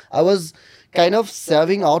 Okay, I was kind of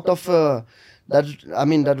serving out of that. I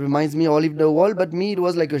mean, that reminds me Olive the Wall, but me it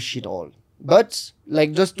was like a shithole. But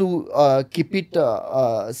like just to keep it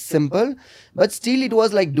simple, but still it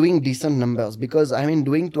was like doing decent numbers because I mean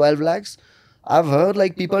doing 12 lakhs. I've heard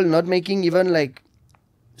like people not making even like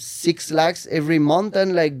 6 lakhs every month,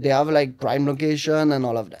 and like they have like prime location and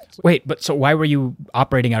all of that. Wait, but so why were you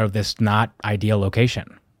operating out of this not ideal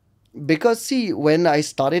location? Because see, when I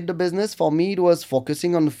started the business, for me it was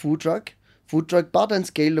focusing on the food truck part and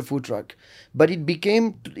scale the food truck. But it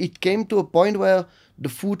came to a point where the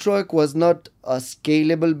food truck was not a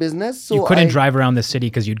scalable business. So you couldn't drive around the city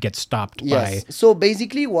because you'd get stopped yes. by... So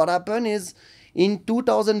basically what happened is in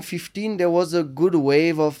 2015, there was a good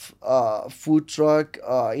wave of food truck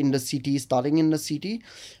in the city, starting in the city.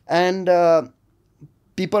 And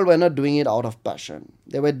people were not doing it out of passion.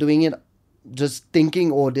 They were doing it just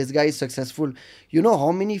thinking, oh, this guy is successful. You know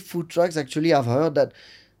how many food trucks actually I've heard that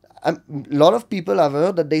a lot of people have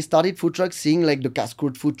heard that they started food trucks seeing like the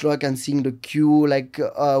Cascade food truck and seeing the queue, like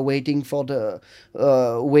waiting for the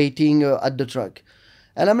at the truck.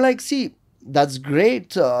 And I'm like, see, that's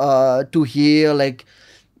great to hear, like,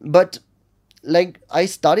 but like I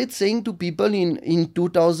started saying to people in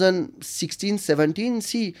 2016, 17,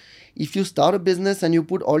 see, if you start a business and you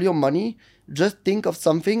put all your money, just think of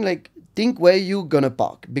something, like think where you gonna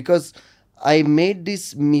park. Because I made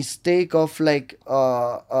this mistake of like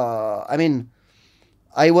I mean,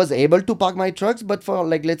 I was able to park my trucks, but for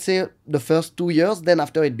like, let's say the first 2 years, then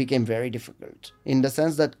after it became very difficult in the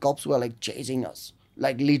sense that cops were like chasing us,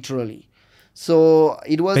 like literally. So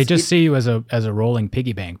They just see you as a rolling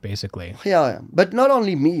piggy bank, basically. Yeah, but not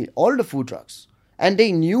only me, all the food trucks. And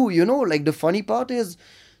they knew, you know, like the funny part is,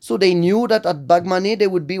 so they knew that at Bagmane there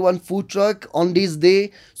would be one food truck on this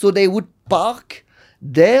day. So they would park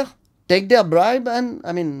there, take their bribe, and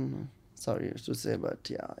I mean, sorry to say, but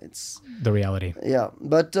yeah, it's the reality. Yeah,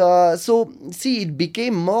 but so see, it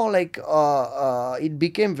became more like it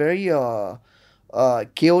became very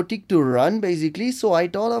chaotic to run, basically. So I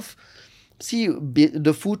thought of, see,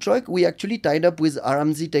 the food truck, we actually tied up with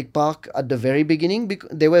Aramzi Tech Park at the very beginning because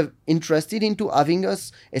they were interested into having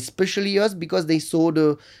us, especially us, because they saw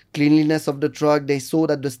the cleanliness of the truck. They saw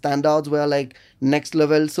that the standards were like next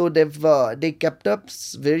level. So they kept up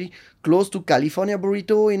very close to California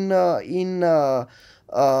Burrito in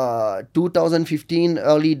 2015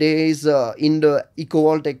 early days in the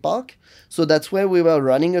EcoWall Tech Park. So that's where we were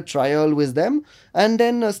running a trial with them, and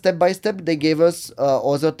then step by step they gave us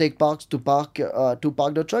other tech parks to park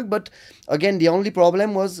the truck. But again, the only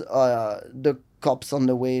problem was the cops on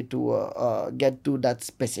the way to get to that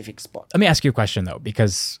specific spot. Let me ask you a question though,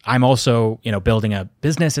 because I'm also building a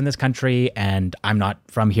business in this country, and I'm not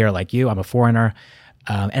from here like you. I'm a foreigner.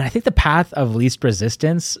 And I think the path of least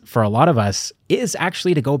resistance for a lot of us is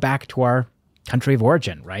actually to go back to our country of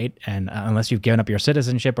origin, right? And unless you've given up your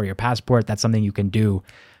citizenship or your passport, that's something you can do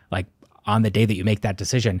like on the day that you make that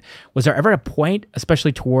decision. Was there ever a point,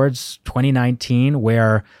 especially towards 2019,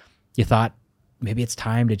 where you thought maybe it's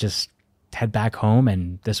time to just head back home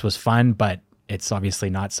and this was fun, but it's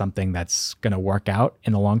obviously not something that's going to work out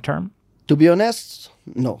in the long term? To be honest,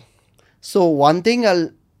 no. So one thing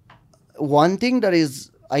that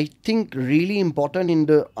is, I think, really important in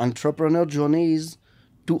the entrepreneur journey is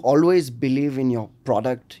to always believe in your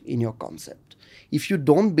product, in your concept. If you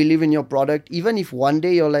don't believe in your product, even if one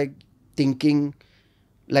day you're like thinking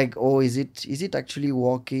like, oh, is it actually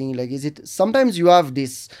working? Like, is it, sometimes you have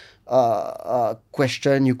this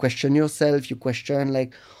question, you question yourself, you question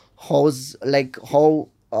like, how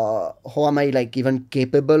am I like even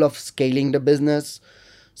capable of scaling the business?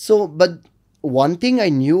 So, but one thing I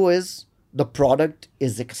knew is the product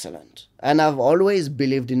is excellent, and I've always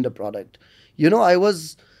believed in the product. I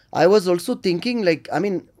was also thinking like, I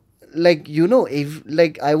mean, like, if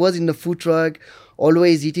like I was in the food truck,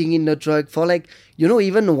 always eating in the truck for like,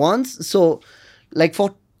 even once. So like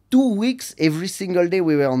for 2 weeks, every single day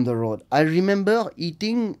we were on the road. I remember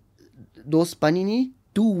eating those panini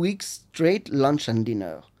 2 weeks straight, lunch and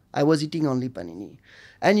dinner. I was eating only panini.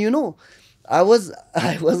 And I was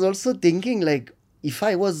also thinking like, if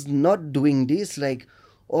I was not doing this, like,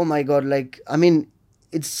 oh my God, like, I mean,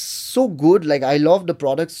 it's so good. Like, I love the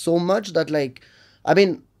product so much that, like, I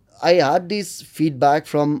mean, I had this feedback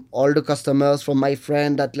from all the customers, from my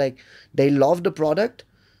friend, that like they love the product.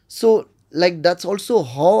 So like that's also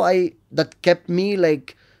how that kept me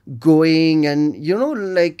like going. And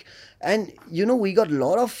like, and we got a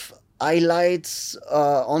lot of highlights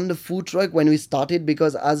on the food truck when we started,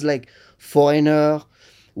 because as like foreigner,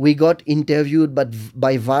 we got interviewed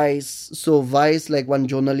by Vice. So Vice, like one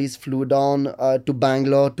journalist flew down to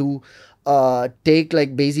Bangalore to take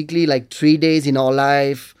like basically like 3 days in our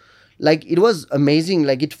life. Like it was amazing,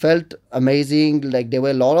 like it felt amazing. Like there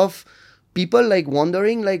were a lot of people like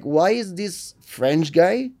wondering like, why is this French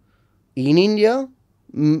guy in India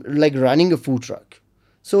like running a food truck?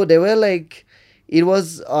 So they were like, it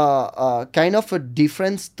was kind of a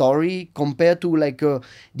different story compared to like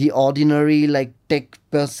the ordinary like tech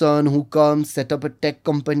person who comes, set up a tech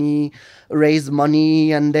company, raise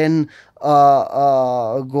money, and then go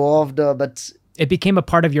off the. But It became a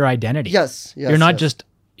part of your identity. yes, You're not yes.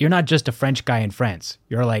 just a French guy in France.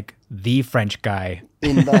 You're like the French guy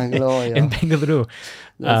In Bangalore, yeah. in Bengaluru.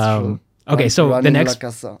 That's true. Okay, so the Running next La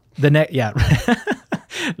Casa. yeah,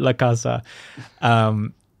 La Casa.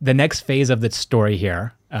 The next phase of the story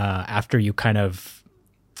here, after you kind of,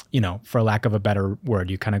 for lack of a better word,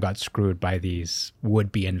 you kind of got screwed by these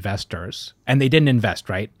would-be investors, and they didn't invest,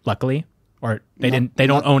 right? Luckily, or they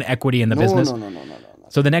don't own equity in the business. No.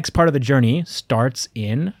 So the next part of the journey starts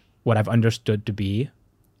in what I've understood to be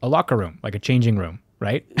a locker room, like a changing room,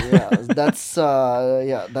 right? Yeah, that's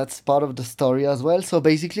that's part of the story as well. So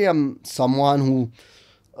basically, I'm someone who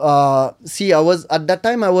see, I was at that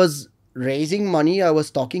time, I was raising money, I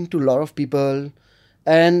was talking to a lot of people,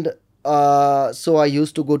 and so I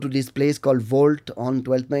used to go to this place called Volt on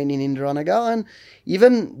 12th Main in Indiranagar, and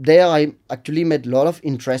even there I actually met a lot of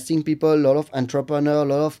interesting people, a lot of entrepreneurs, a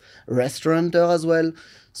lot of restaurateurs as well.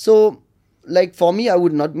 So like for me, I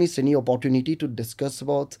would not miss any opportunity to discuss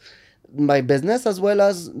about my business, as well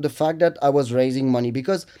as the fact that I was raising money.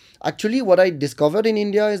 Because actually what I discovered in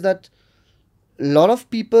India is that a lot of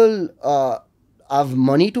people have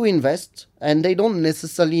money to invest, and they don't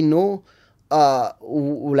necessarily know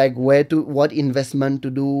like what investment to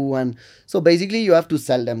do. And so basically you have to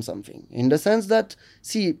sell them something, in the sense that,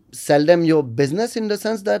 see, sell them your business, in the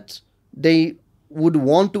sense that they would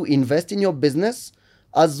want to invest in your business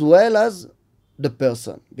as well as the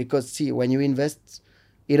person. Because see, when you invest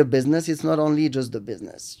in a business, it's not only just the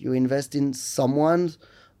business. You invest in someone's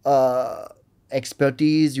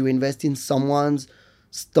expertise, you invest in someone's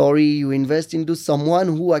story, you invest into someone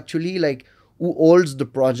who actually like, who holds the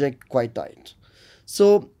project quite tight.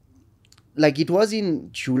 So like it was in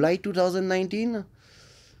July 2019,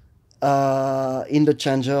 in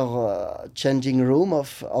the changing room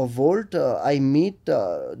of Volt, I meet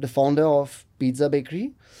the founder of Pizza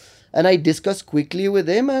Bakery, and I discussed quickly with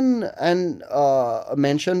him, and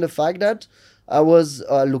mentioned the fact that I was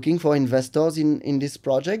looking for investors in this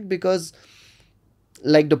project, because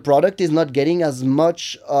like the product is not getting as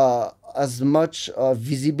much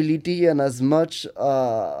visibility and as much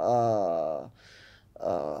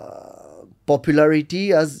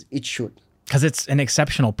popularity as it should. Because it's an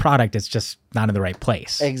exceptional product. It's just not in the right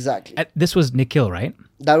place. Exactly. This was Nikhil, right?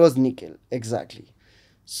 That was Nikhil, exactly.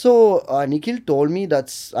 So Nikhil told me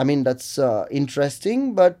that's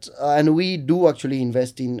interesting, but and we do actually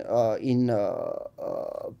invest in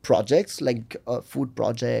projects like food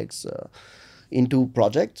projects, into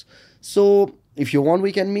projects. So if you want,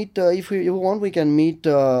 we can meet. If you want, we can meet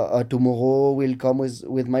tomorrow. We'll come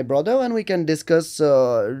with my brother, and we can discuss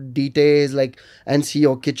details, like, and see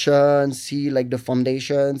your kitchen, see like the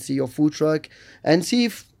foundation, see your food truck, and see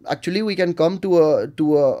if actually we can come to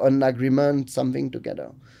an agreement, something together.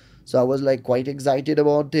 So I was like quite excited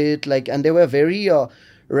about it, like, and they were very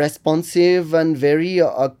responsive and very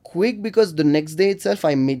quick, because the next day itself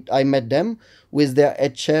I met them with their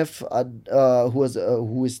head chef, who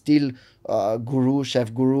is still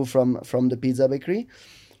chef guru from the pizza bakery.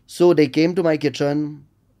 So they came to my kitchen.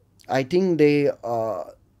 I think they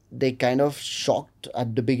kind of shocked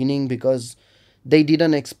at the beginning, because they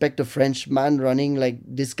didn't expect a French man running like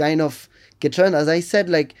this kind of kitchen. As I said,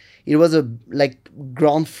 like it was a like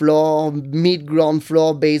ground floor, mid ground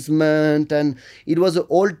floor, basement, and it was an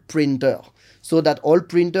old printer. So that old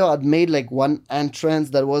printer had made like one entrance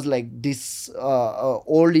that was like this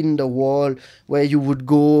hole in the wall where you would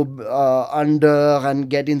go under and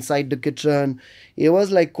get inside the kitchen. It was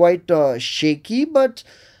like quite shaky,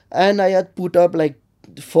 and I had put up like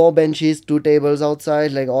 4 benches, 2 tables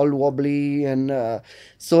outside, like all wobbly. And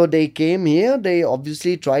so they came here. They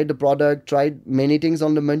obviously tried the product, tried many things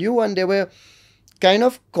on the menu, and they were kind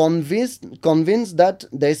of convinced that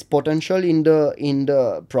there's potential in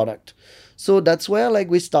the product. So that's where like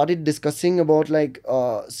we started discussing about like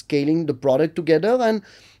scaling the product together, and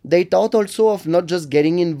they thought also of not just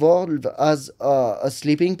getting involved as a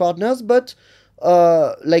sleeping partners, but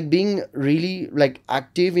like being really like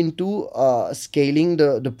active into scaling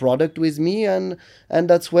the product with me. And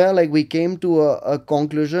that's where like we came to a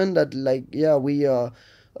conclusion that like yeah,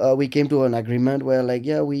 we came to an agreement where like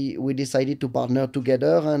yeah, we decided to partner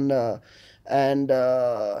together, and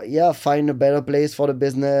yeah, find a better place for the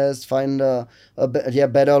business, find yeah,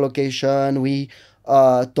 better location. We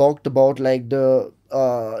talked about like the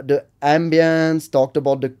ambience, talked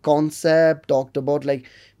about the concept, talked about like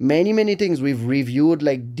many things. We've reviewed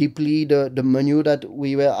like deeply the menu that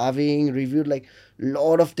we were having, reviewed like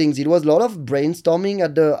lot of things. It was a lot of brainstorming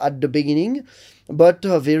at the beginning, but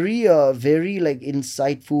very like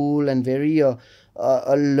insightful, and very a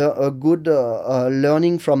good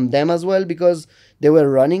learning from them as well, because they were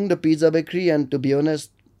running the pizza bakery. And to be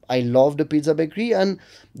honest, I love the pizza bakery. And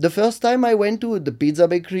the first time I went to the pizza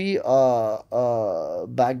bakery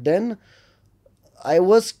back then, I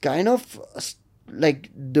was kind of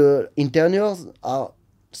like, the interiors are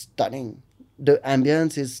stunning, the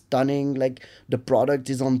ambience is stunning, like the product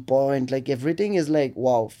is on point, like everything is like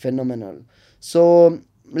wow, phenomenal. So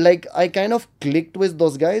like I kind of clicked with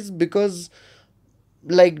those guys, because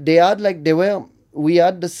like they were, we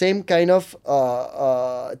had the same kind of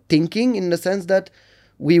thinking, in the sense that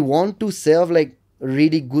we want to serve like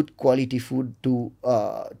really good quality food to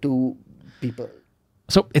people.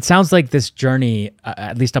 So it sounds like this journey,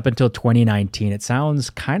 at least up until 2019, it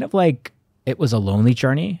sounds kind of like it was a lonely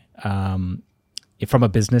journey from a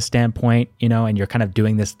business standpoint, and you're kind of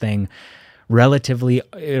doing this thing relatively,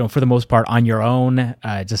 for the most part on your own,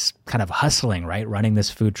 just kind of hustling, right? Running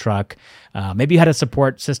this food truck. Maybe you had a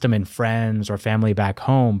support system in friends or family back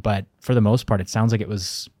home, but for the most part, it sounds like it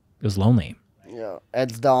was lonely. Yeah,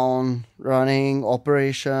 heads down, running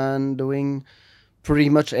operation, doing pretty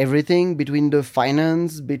much everything, between the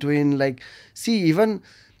finance, between like, see, even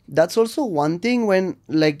that's also one thing when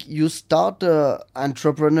like you start a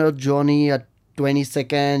entrepreneur journey at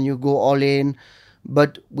 22nd, you go all in,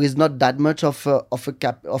 but with not that much of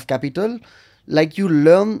capital, like you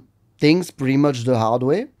learn things pretty much the hard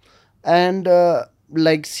way. And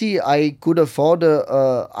like, see, I could afford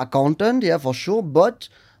a accountant, yeah, for sure, but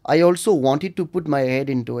I also wanted to put my head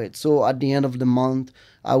into it. So at the end of the month,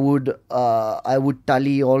 I would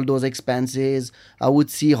tally all those expenses. I would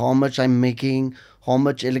see how much I'm making, how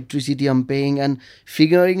much electricity I'm paying, and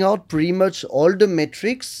figuring out pretty much all the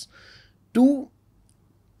metrics to,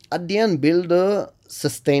 at the end, build a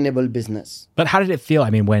sustainable business. But how did it feel? I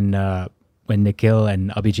mean, when Nikhil and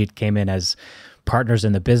Abhijit came in as partners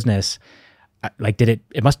in the business, like,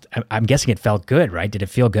 I'm guessing it felt good, right? Did it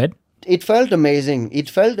feel good? It felt amazing. It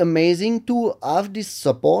felt amazing to have this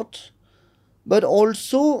support, but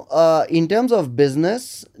also in terms of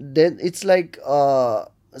business, that it's like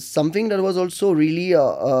something that was also really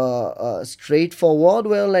straightforward,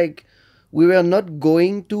 where like we were not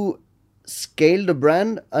going to scale the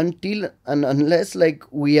brand until and unless like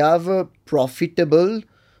we have a profitable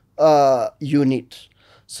unit.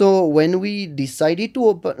 So when we decided to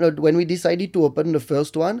open the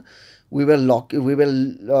first one, we were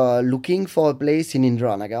looking for a place in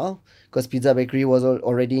Indiranagar, because Pizza Bakery was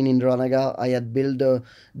already in Indiranagar. I had built a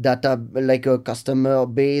data, like a customer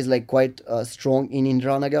base, like quite strong in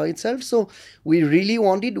Indiranagar itself. So we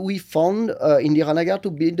found Indiranagar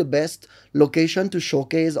to be the best location to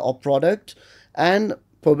showcase our product and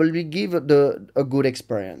probably give a good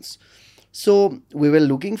experience. So we were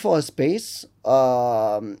looking for a space in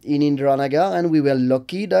Indiranagar, and we were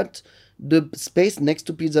lucky that the space next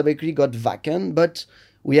to Pizza Bakery got vacant, but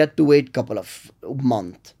we had to wait a couple of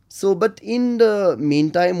months. So, but in the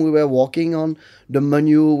meantime, we were working on the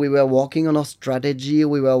menu, we were working on our strategy,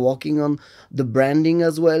 we were working on the branding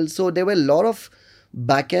as well. So there were a lot of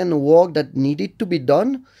back-end work that needed to be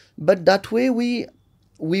done, but that way we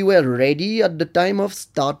were ready at the time of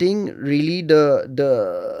starting really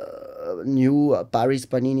the new Paris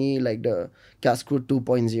Panini, like the Cascru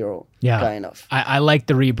 2.0, yeah, kind of. I like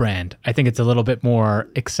the rebrand. I think it's a little bit more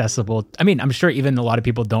accessible. I mean, I'm sure even a lot of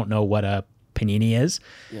people don't know what a panini is.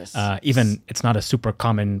 Yes. Even it's not a super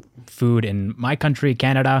common food in my country,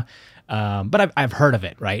 Canada, but I've heard of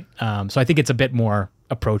it, right? So I think it's a bit more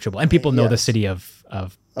approachable, and people know the city of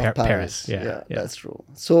Paris. Yeah, that's true.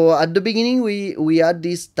 So at the beginning, we had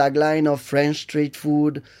this tagline of French street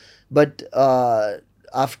food, but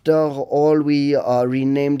after all, we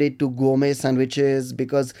renamed it to gourmet sandwiches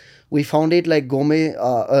because we found it like gourmet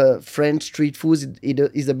French street food it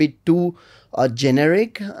is a bit too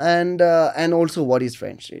generic, and also what is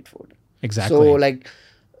French street food. Exactly. So like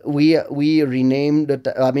we renamed we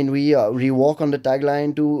rework on the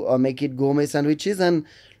tagline to make it gourmet sandwiches, and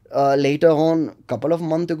later on, couple of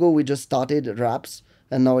months ago, we just started wraps,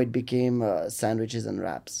 and now it became sandwiches and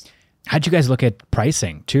wraps. How'd you guys look at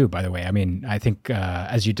pricing too, by the way? I mean, I think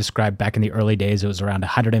as you described back in the early days, it was around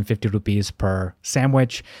 150 rupees per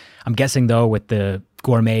sandwich. I'm guessing though, with the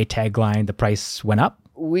gourmet tagline, the price went up.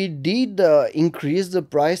 We did increase the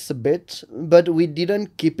price a bit, but we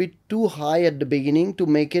didn't keep it too high at the beginning to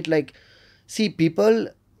make it like, see, people,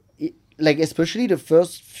 like especially the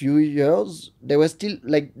first few years, they were still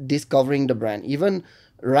like discovering the brand. Even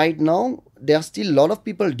right now, there are still a lot of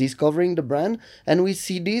people discovering the brand, and we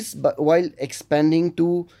see this but while expanding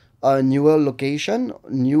to a new location,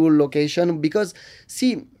 because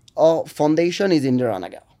see, our foundation is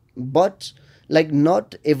Indiranagar, but like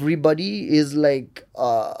not everybody is like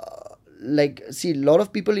see, a lot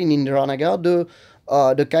of people in Indiranagar,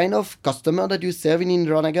 the kind of customer that you serve in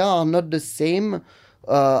Indiranagar are not the same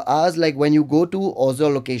as like when you go to other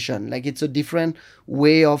location. Like it's a different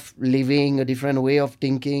way of living, a different way of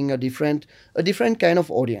thinking, a different kind of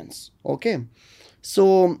audience. Okay,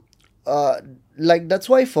 so like that's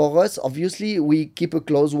why for us, obviously, we keep a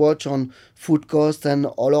close watch on food costs and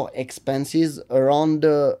all our expenses around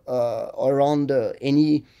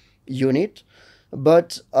any unit,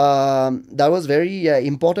 but that was very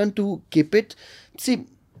important to keep it. See,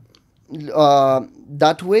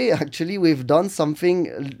 that way actually we've done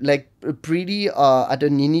something like pretty at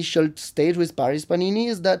an initial stage with Paris Panini,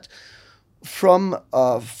 is that from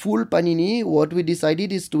full Panini, what we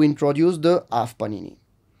decided is to introduce the half Panini.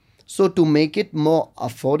 So to make it more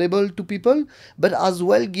affordable to people, but as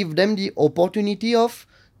well give them the opportunity of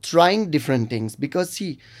trying different things. Because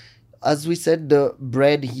see, as we said, the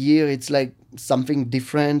bread here, it's like something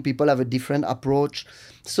different. People have a different approach.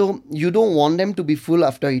 So you don't want them to be full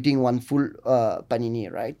after eating one full panini,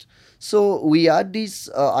 right? So we had this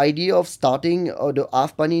idea of starting the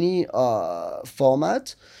half panini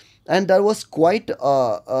format, and that was quite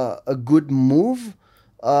a good move.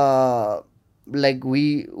 Like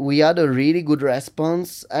we had a really good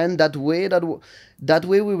response, and that way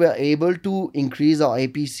we were able to increase our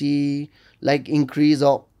APC, like increase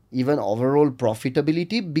our even overall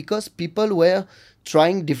profitability, because people were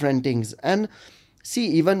trying different things. And see,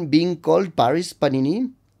 even being called Paris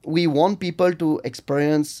Panini, we want people to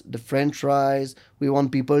experience the French fries. We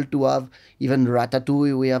want people to have even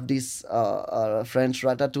ratatouille. We have this French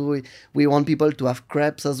ratatouille. We want people to have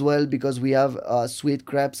crepes as well, because we have sweet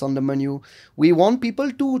crepes on the menu. We want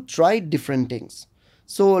people to try different things.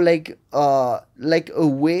 So like a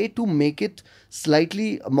way to make it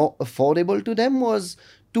slightly more affordable to them was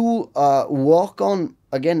to work on,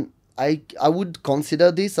 again, I would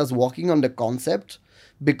consider this as working on the concept,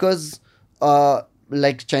 because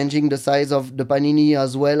like changing the size of the panini,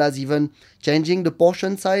 as well as even changing the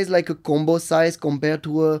portion size, like a combo size compared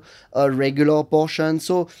to a regular portion.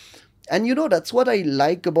 So, and that's what I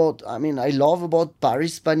like about, I love about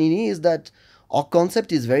Paris Panini, is that our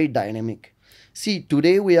concept is very dynamic. See,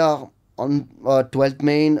 today we are on 12th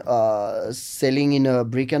Main selling in a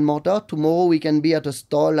brick and mortar. Tomorrow we can be at a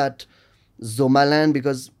stall at Zomaland,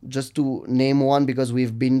 because just to name one, because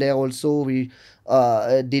we've been there also. We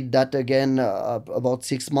did that again about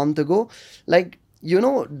 6 months ago. Like,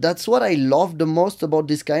 that's what I love the most about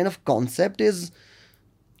this kind of concept, is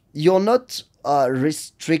you're not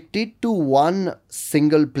restricted to one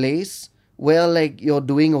single place where like you're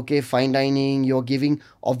doing fine dining, you're giving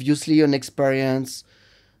obviously an experience,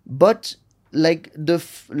 but like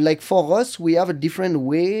for us, we have a different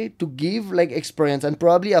way to give like experience. And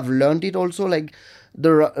probably I've learned it also, like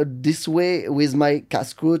this way with my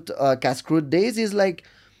casse-croûte days, is like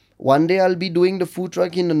one day I'll be doing the food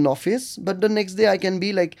truck in an office, but the next day I can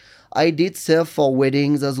be like, I did serve for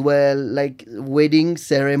weddings as well, like wedding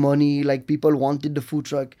ceremony, like people wanted the food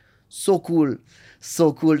truck. So cool. So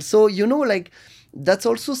like that's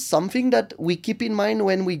also something that we keep in mind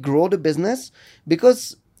when we grow the business,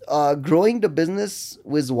 because growing the business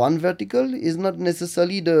with one vertical is not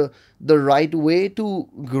necessarily the right way to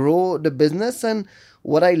grow the business. And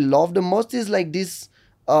what I love the most is like this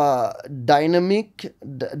dynamism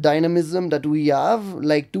that we have,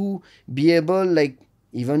 like to be able, like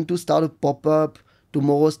even to start a pop-up,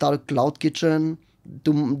 tomorrow start a cloud kitchen,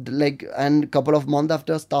 to like, and a couple of months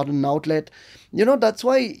after start an outlet. That's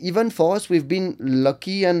why even for us, we've been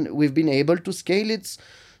lucky and we've been able to scale. It's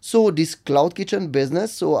So this cloud kitchen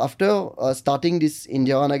business, so after starting this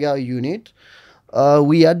Indianagar unit,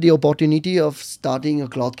 we had the opportunity of starting a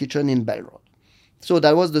cloud kitchen in Belroad. So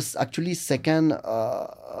that was this actually second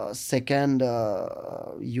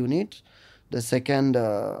unit, the second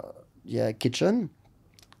kitchen.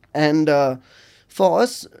 And for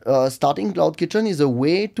us, starting cloud kitchen is a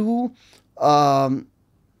way to um,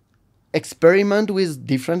 experiment with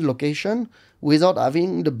different location without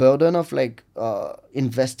having the burden of like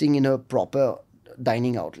investing in a proper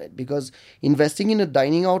dining outlet, because investing in a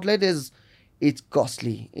dining outlet is, it's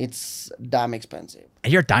costly, it's damn expensive.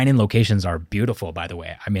 And your dine-in locations are beautiful, by the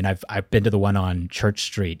way. I mean, I've been to the one on Church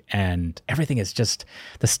Street, and everything is just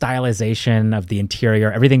the stylization of the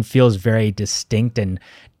interior. Everything feels very distinct and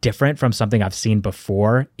different from something I've seen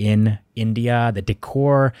before in India. The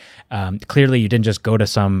decor, clearly you didn't just go to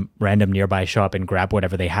some random nearby shop and grab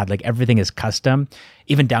whatever they had. Like everything is custom,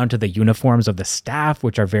 even down to the uniforms of the staff,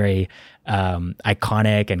 which are very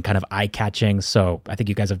iconic and kind of eye-catching. So I think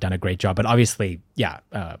you guys have done a great job. But obviously,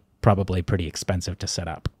 probably pretty expensive to set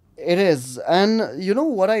up. It is. And you know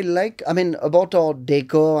what I like, I mean, about our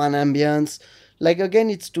decor and ambience, like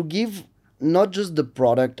again, it's to give not just the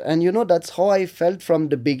product. And that's how I felt from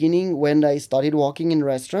the beginning when I started working in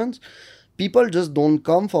restaurants. People just don't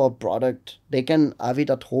come for a product. They can have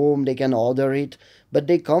it at home, they can order it, but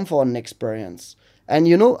they come for an experience. And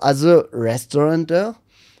as a restaurateur,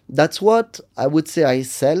 that's what I would say I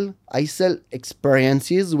sell. I sell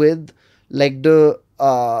experiences with like the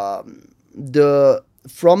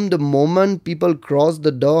from the moment people cross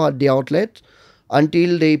the door at the outlet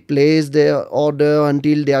until they place their order,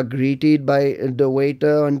 until they are greeted by the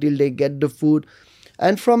waiter, until they get the food.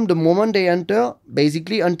 And from the moment they enter,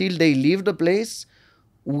 basically until they leave the place,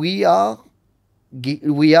 we are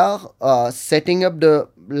setting up the,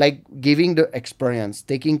 like, giving the experience,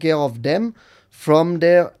 taking care of them from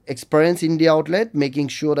their experience in the outlet, making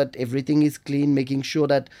sure that everything is clean, making sure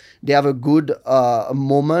that they have a good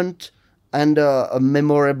moment and a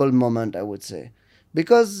memorable moment, I would say.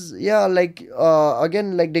 Because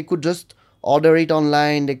again, like they could just order it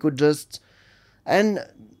online, they could just, and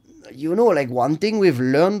like one thing we've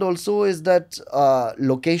learned also is that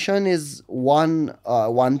location is one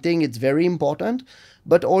thing, it's very important,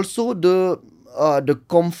 but also the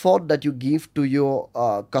comfort that you give to your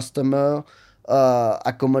customer,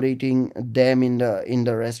 accommodating them in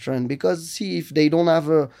the restaurant. Because see, if they don't have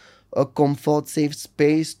a comfort safe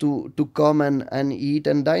space to come and eat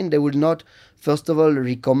and dine, they will not first of all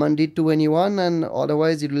recommend it to anyone, and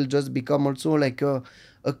otherwise it will just become also like a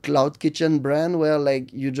cloud kitchen brand where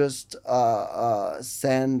like you just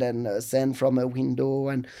send from a window.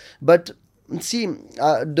 And but see,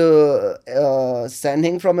 the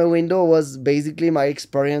sending from a window was basically my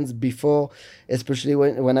experience before, especially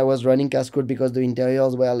when I was running Cascade, because the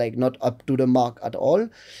interiors were like not up to the mark at all.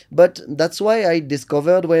 But that's why I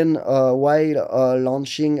discovered when while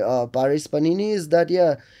launching Paris Panini is that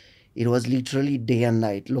it was literally day and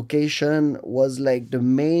night. Location was like the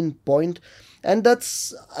main point. And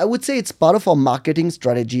that's, I would say, it's part of our marketing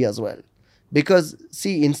strategy as well. Because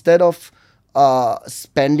see, instead of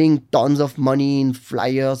spending tons of money in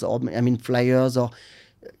flyers or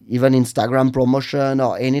even Instagram promotion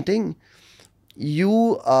or anything,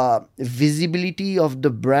 you visibility of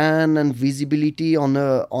the brand and visibility on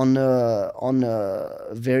a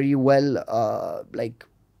very well like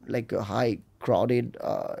a high crowded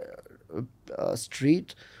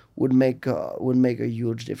street would make a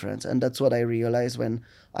huge difference. And that's what I realized when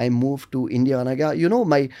I moved to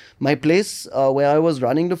Indianagar. My place where I was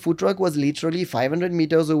running the food truck was literally 500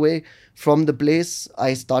 meters away from the place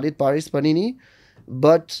I started Paris Panini,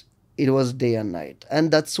 but it was day and night.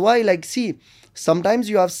 And that's why, like, see, sometimes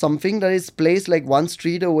you have something that is placed like one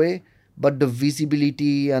street away, but the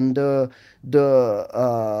visibility and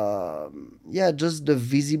just the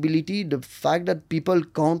visibility, the fact that people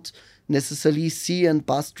can't necessarily see and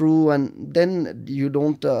pass through, and then you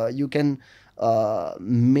can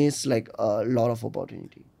miss like a lot of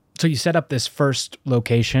opportunity. So you set up this first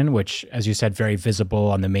location, which, as you said, very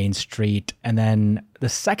visible on the main street. And then the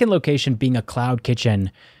second location being a cloud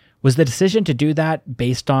kitchen. Was the decision to do that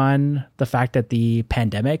based on the fact that the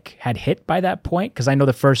pandemic had hit by that point? Because I know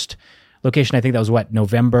the first location, I think that was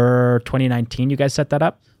November 2019 you guys set that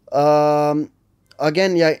up?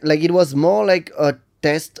 Again, like it was more like a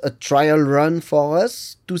trial run for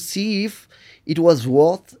us to see if it was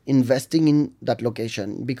worth investing in that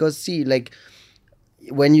location. Because see, like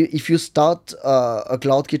if you start a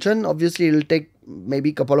cloud kitchen, obviously it'll take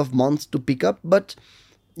maybe a couple of months to pick up, but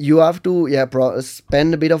you have to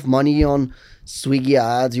spend a bit of money on Swiggy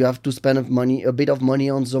ads, you have to spend a bit of money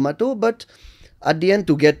on Zomato. But at the end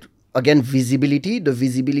to get again visibility, the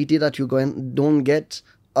visibility that you don't get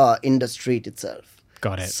in the street itself.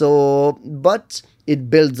 Got it. So, but it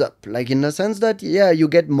builds up, like in the sense that you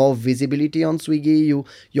get more visibility on Swiggy.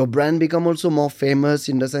 Your brand become also more famous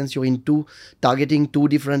in the sense you're into targeting two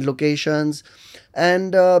different locations,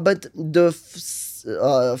 and but the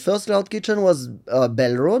first cloud kitchen was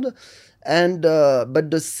Bell Road, and but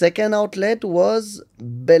the second outlet was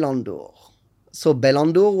Bellandour. So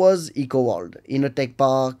Bellandour was Eco World in a tech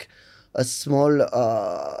park, a small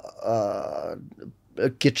a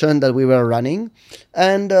kitchen that we were running,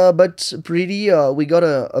 and but pretty we got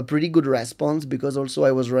a pretty good response, because also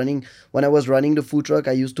when I was running the food truck,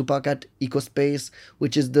 I used to park at EcoSpace,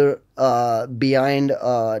 which is the behind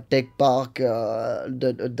tech park,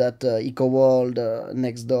 that Eco World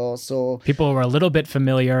next door. So People were a little bit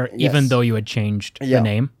familiar, even yes. though you had changed the Yeah.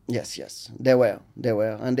 name. Yes, they were,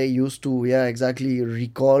 and they used to, exactly,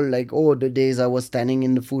 recall like, oh, the days I was standing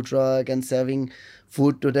in the food truck and serving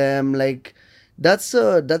food to them. Like that's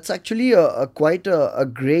actually a quite a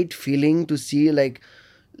great feeling to see. Like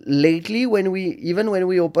lately, when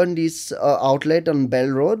we opened this outlet on Bell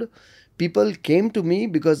Road, people came to me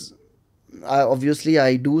because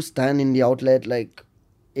I do stand in the outlet like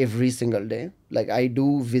every single day. Like I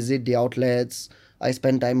do visit the outlets. I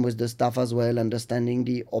spend time with the staff as well, understanding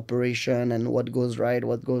the operation and what goes right,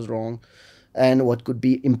 what goes wrong, and what could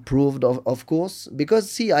be improved, of course. Because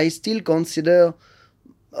see, I still consider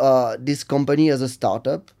this company as a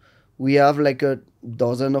startup. We have like a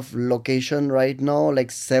dozen of location right now, like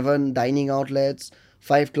 7 dining outlets,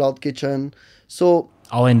 5 cloud kitchen. So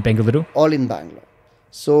All in Bengaluru. all in Bangalore.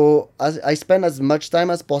 So as I spend as much time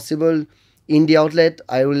as possible in the outlet,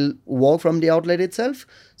 I will walk from the outlet itself.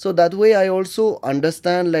 So that way I also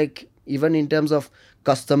understand, like even in terms of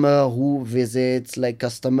customer who visits, like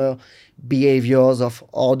customer behaviors of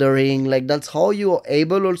ordering, like that's how you're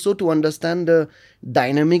able also to understand the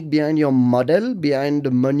dynamic behind your model, behind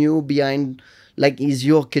the menu, behind like, is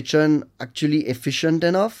your kitchen actually efficient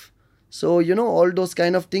enough? So all those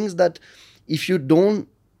kind of things that if you don't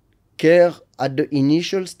care at the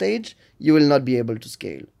initial stage, you will not be able to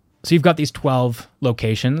scale. So you've got these 12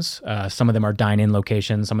 locations. Some of them are dine-in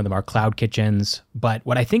locations. Some of them are cloud kitchens. But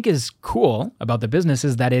what I think is cool about the business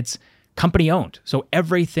is that it's company-owned. So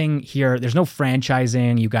everything here, there's no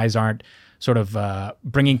franchising. You guys aren't sort of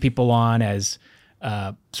bringing people on as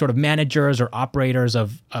sort of managers or operators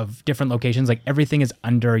of different locations. Like everything is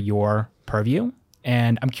under your purview.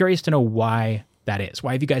 And I'm curious to know why that is.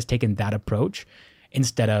 Why have you guys taken that approach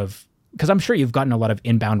instead of... Because I'm sure you've gotten a lot of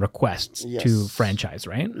inbound requests Yes. to franchise,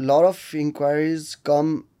 right? A lot of inquiries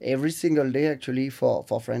come every single day actually for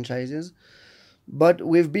franchises, but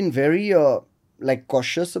we've been very like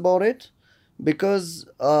cautious about it, because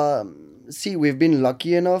see, we've been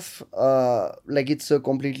lucky enough, like it's a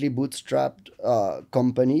completely bootstrapped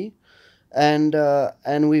company, and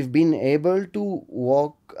we've been able to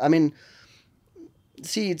walk. I mean,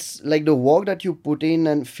 see, it's like the work that you put in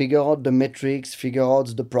and figure out the metrics, figure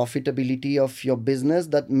out the profitability of your business,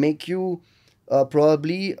 that make you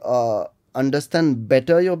probably understand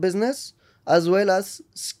better your business, as well as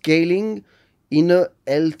scaling in a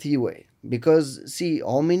healthy way. Because see,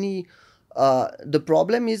 how many the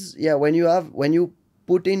problem is, when you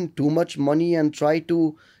put in too much money and try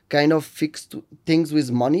to kind of fix things with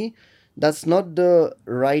money, that's not the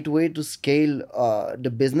right way to scale the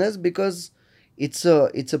business, because it's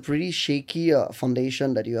a pretty shaky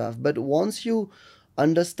foundation that you have. But once you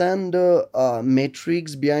understand the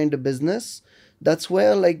metrics behind the business, that's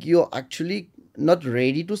where like you're actually not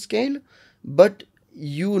ready to scale, but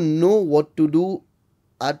you know what to do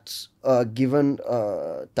at a given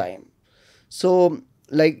time. So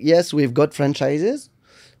like, yes, we've got franchises,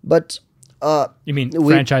 but You mean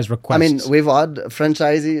we franchise requests? I mean, we've had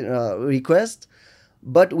franchisee requests,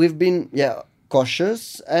 but we've been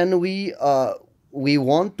cautious, and we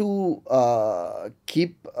want to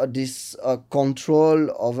keep this control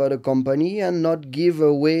over the company and not give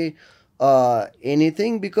away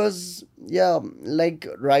anything, because like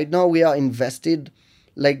right now we are invested,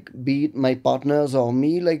 like be it my partners or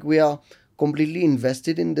me, like we are completely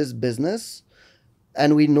invested in this business,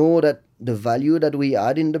 and we know that the value that we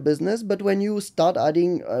add in the business. But when you start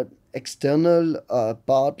adding external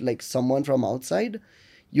part, like someone from outside,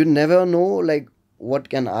 you never know like what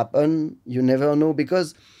can happen. You never know,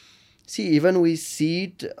 because see, even we see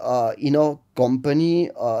it in our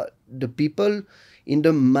company, the people in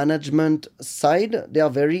the management side, they are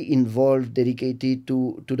very involved, dedicated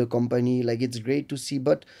to the company. Like it's great to see.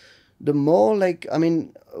 But the more, like, I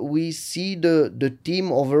mean, we see the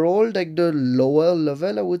team overall, like the lower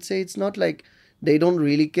level, I would say, it's not like They don't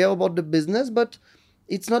really care about the business, but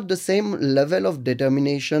it's not the same level of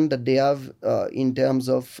determination that they have in terms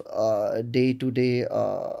of day-to-day It's just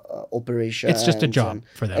a operations. job And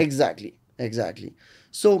for them. exactly.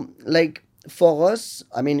 So like for us,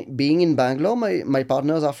 I mean, being in Bangalore, my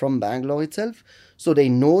partners are from Bangalore itself, so they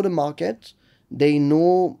know the market. They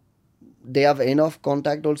know, they have enough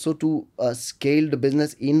contact also to scale the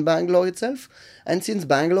business in Bangalore itself. And since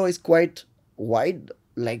Bangalore is quite wide,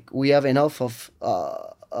 like we have enough of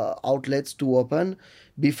outlets to open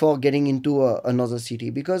before getting into another city.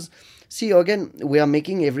 Because see, again, we are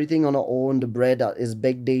making everything on our own. The bread is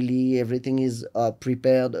baked daily, everything is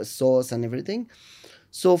prepared, sauce and everything.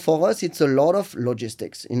 So for us, it's a lot of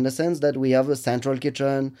logistics in the sense that we have a central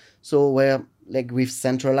kitchen. So where like we've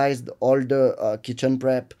centralized all the kitchen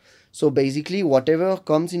prep. So basically, whatever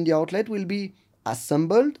comes in the outlet will be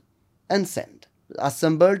assembled and sent.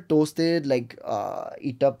 Assembled, toasted, like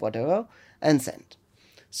eat up, whatever, and sent.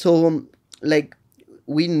 So like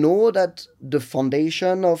we know that the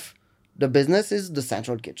foundation of the business is the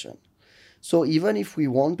central kitchen. So even if we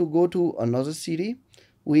want to go to another city,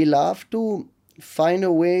 we'll have to find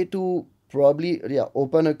a way to probably, yeah,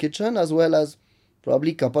 open a kitchen as well as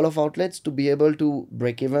probably couple of outlets to be able to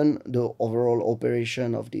break even the overall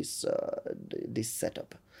operation of this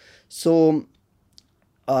setup. So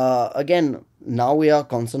again, now we are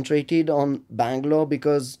concentrated on Bangalore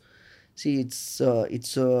because see, it's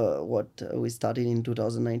what we started in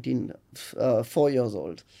 2019, 4 years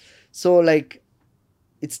old. So like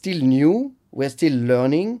it's still new. We're still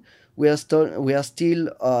learning. We are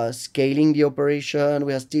still scaling the operation.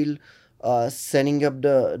 We are still setting up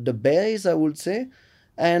the base, I would say.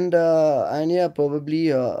 And yeah,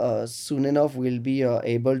 probably soon enough we'll be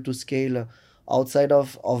able to scale outside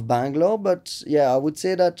of Bangalore. But yeah, I would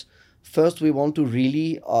say that first we want to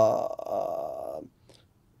really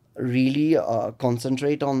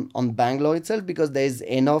concentrate on Bangalore itself, because there's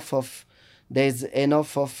enough of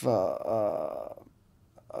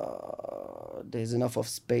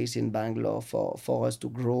space in Bangalore for us to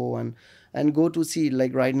grow and go to see.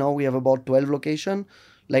 Like right now we have about 12 location.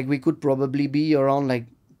 Like we could probably be around like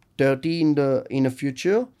 30 in the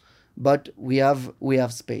future, but we have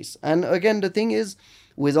space. And again, the thing is,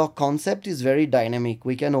 with our concept is very dynamic.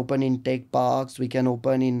 We can open in tech parks, we can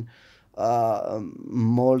open in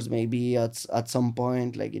malls maybe at some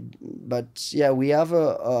point, like it, but yeah, we have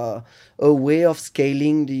a way of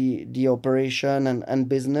scaling the operation and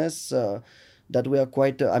business that we are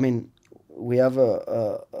quite I mean, we have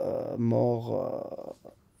a more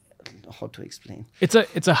how to explain. It's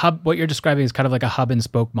a hub. What you're describing is kind of like a hub and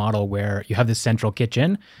spoke model where you have this central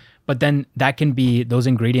kitchen, but then those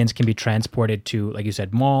ingredients can be transported to, like you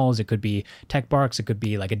said, malls. It could be tech parks. It could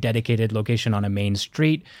be like a dedicated location on a main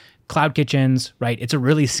street. Cloud kitchens, right? It's a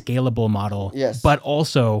really scalable model. Yes. But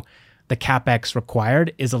also the CapEx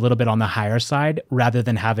required is a little bit on the higher side, rather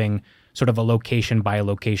than having sort of a location by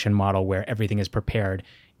location model where everything is prepared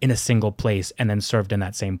in a single place and then served in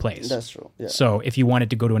that same place. That's true. Yeah. So if you wanted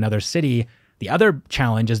to go to another city, the other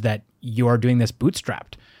challenge is that you are doing this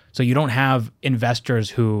bootstrapped. So you don't have investors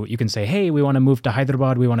who you can say, hey, we want to move to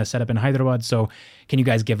Hyderabad. We want to set up in Hyderabad. So can you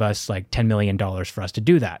guys give us like $10 million for us to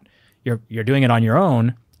do that? You're doing it on your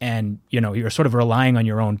own, and you're sort of relying on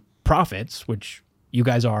your own profits, which you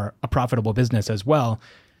guys are a profitable business as well.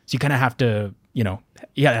 So you kind of have to, have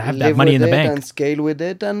that Live money in with the it bank. and scale with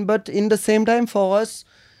it. And but in the same time, for us,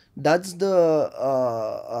 that's the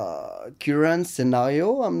current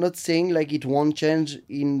scenario. I'm not saying like it won't change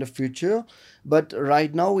in the future, but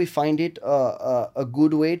right now we find it a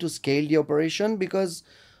good way to scale the operation, because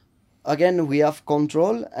again, we have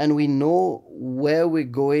control and we know where we're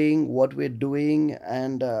going, what we're doing,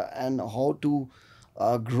 and how to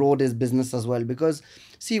grow this business as well. Because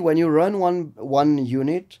see, when you run one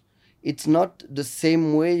unit, it's not the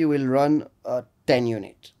same way you will run 10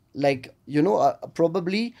 unit. Like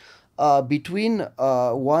probably between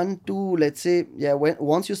one to, let's say, yeah,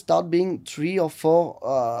 once you start being 3 or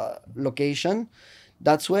 4 location,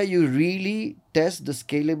 that's where you really test the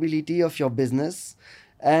scalability of your business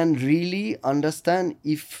and really understand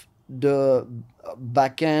if the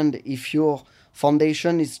back end, if your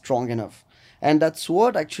foundation is strong enough. And that's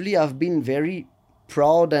what actually I've been very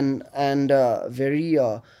proud and very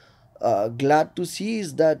glad to see,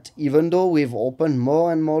 is that even though we've opened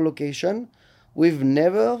more and more location, we've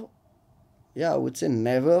never, I would say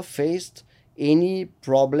never faced any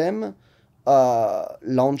problem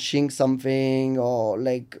launching something, or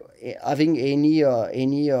like having any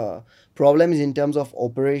problems in terms of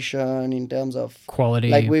operation, in terms of Quality.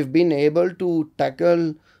 Like we've been able to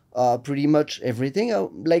tackle pretty much everything.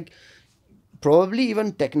 Like probably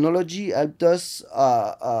even technology helped us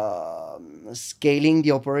scaling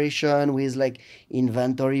the operation with like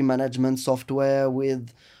inventory management software,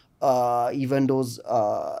 with even those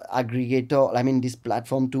aggregator, I mean this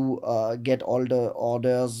platform to get all the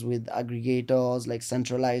orders with aggregators, like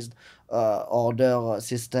centralized order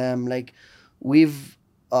system. Like we've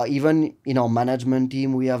even in our management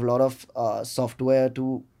team, we have a lot of software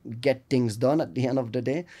to get things done at the end of the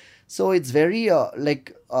day. So it's very we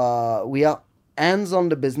are hands on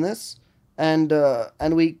the business, and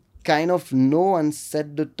we kind of know and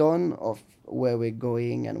set the tone of where we're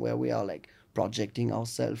going and where we are like projecting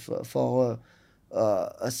ourselves for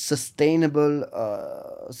a sustainable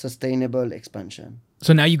expansion.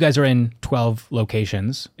 So now you guys are in 12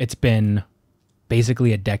 locations. It's been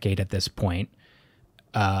basically a decade at this point.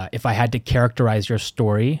 If I had to characterize your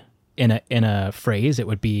story in a phrase, it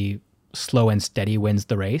would be slow and steady wins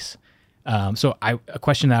the race. So a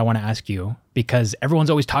question that I want to ask you, because everyone's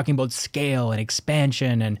always talking about scale and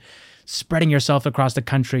expansion and spreading yourself across the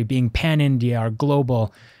country, being pan-India or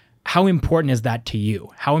global. How important is that to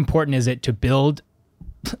you? How important is it to build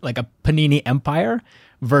like a Panini empire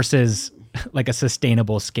versus like a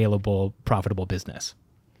sustainable, scalable, profitable business?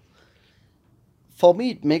 For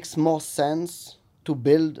me, it makes more sense to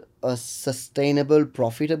build a sustainable,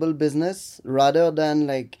 profitable business rather than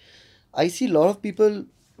like, I see a lot of people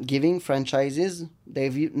giving franchises,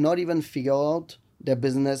 they've not even figured out their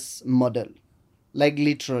business model, like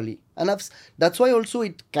literally. And that's why also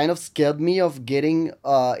it kind of scared me of getting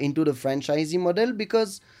into the franchisee model,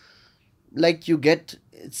 because like you get,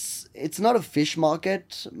 it's not a fish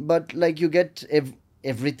market, but like you get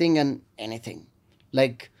everything and anything.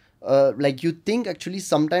 Like you think actually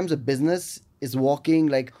sometimes a business is working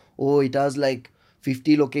like, oh, it has like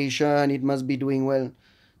 50 location, it must be doing well.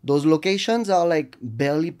 Those locations are like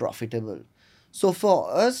barely profitable. So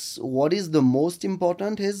for us, what is the most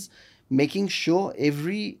important is making sure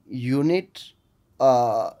every unit,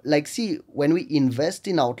 see, when we invest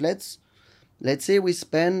in outlets, let's say we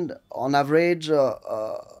spend on average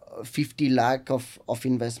 50 lakh of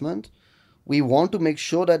investment. We want to make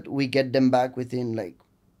sure that we get them back within like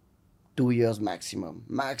 2 years maximum.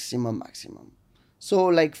 So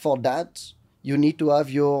like for that, you need to have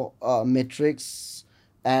your metrics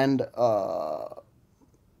and all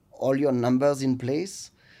your numbers in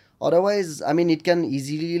place. Otherwise, I mean, it can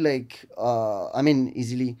easily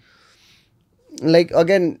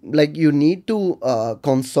you need to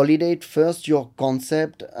consolidate first your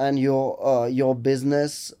concept and your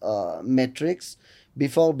business metrics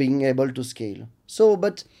before being able to scale. So,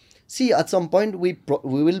 but see, at some point we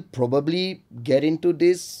will probably get into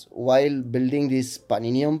this while building this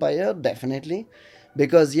Panini empire, definitely,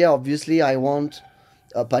 because yeah, obviously I want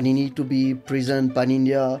Panini to be present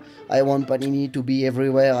pan-India. I want Panini to be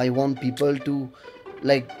everywhere. I want people to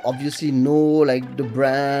like obviously know like the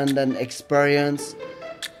brand and experience,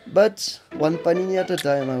 but one Panini at a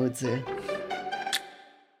time, I would say.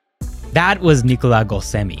 That was Nicolas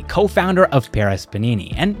Grossemy, co-founder of Paris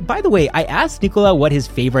Panini. And by the way, I asked Nicolas what his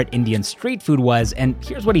favorite Indian street food was, and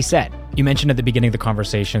here's what he said. You mentioned at the beginning of the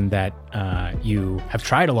conversation that you have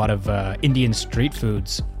tried a lot of Indian street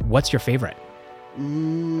foods. What's your favorite?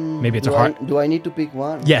 Maybe it's do I need to pick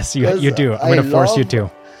one? Yes, you do. I'm going to force you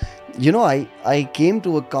to. You know, I came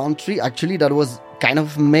to a country actually that was kind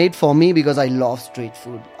of made for me because I love street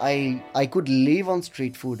food. I could live on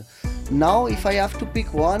street food. Now, if I have to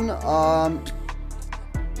pick one, I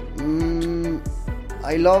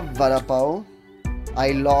love vada pav.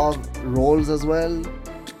 I love rolls as well.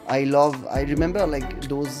 I remember like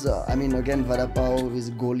those, again, vada pav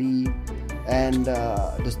with goli. And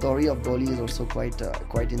the story of Goli is also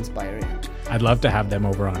quite inspiring. I'd love to have them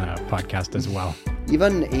over on a podcast as well.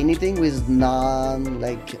 Even anything with naan,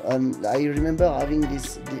 I remember having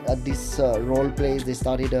at this role place. They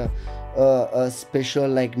started a special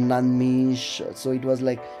like naan mish, so it was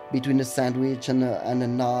like between a sandwich and a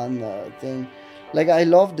naan thing. Like I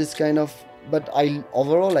love this kind of, but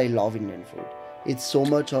overall I love Indian food. It's so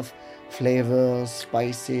much of flavors,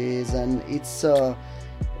 spices, and it's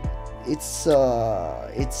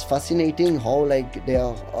fascinating how like they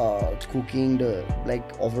are cooking the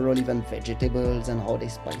like overall even vegetables and how they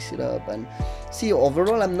spice it up. And see,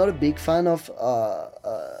 overall I'm not a big fan of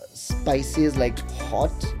spices like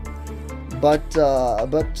hot, but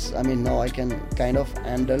I mean now I can kind of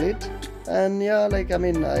handle it. And yeah, like I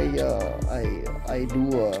mean I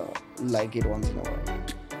do like it once in a while.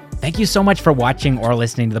 Thank you so much for watching or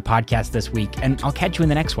listening to the podcast this week, and I'll catch you in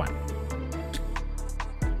the next one.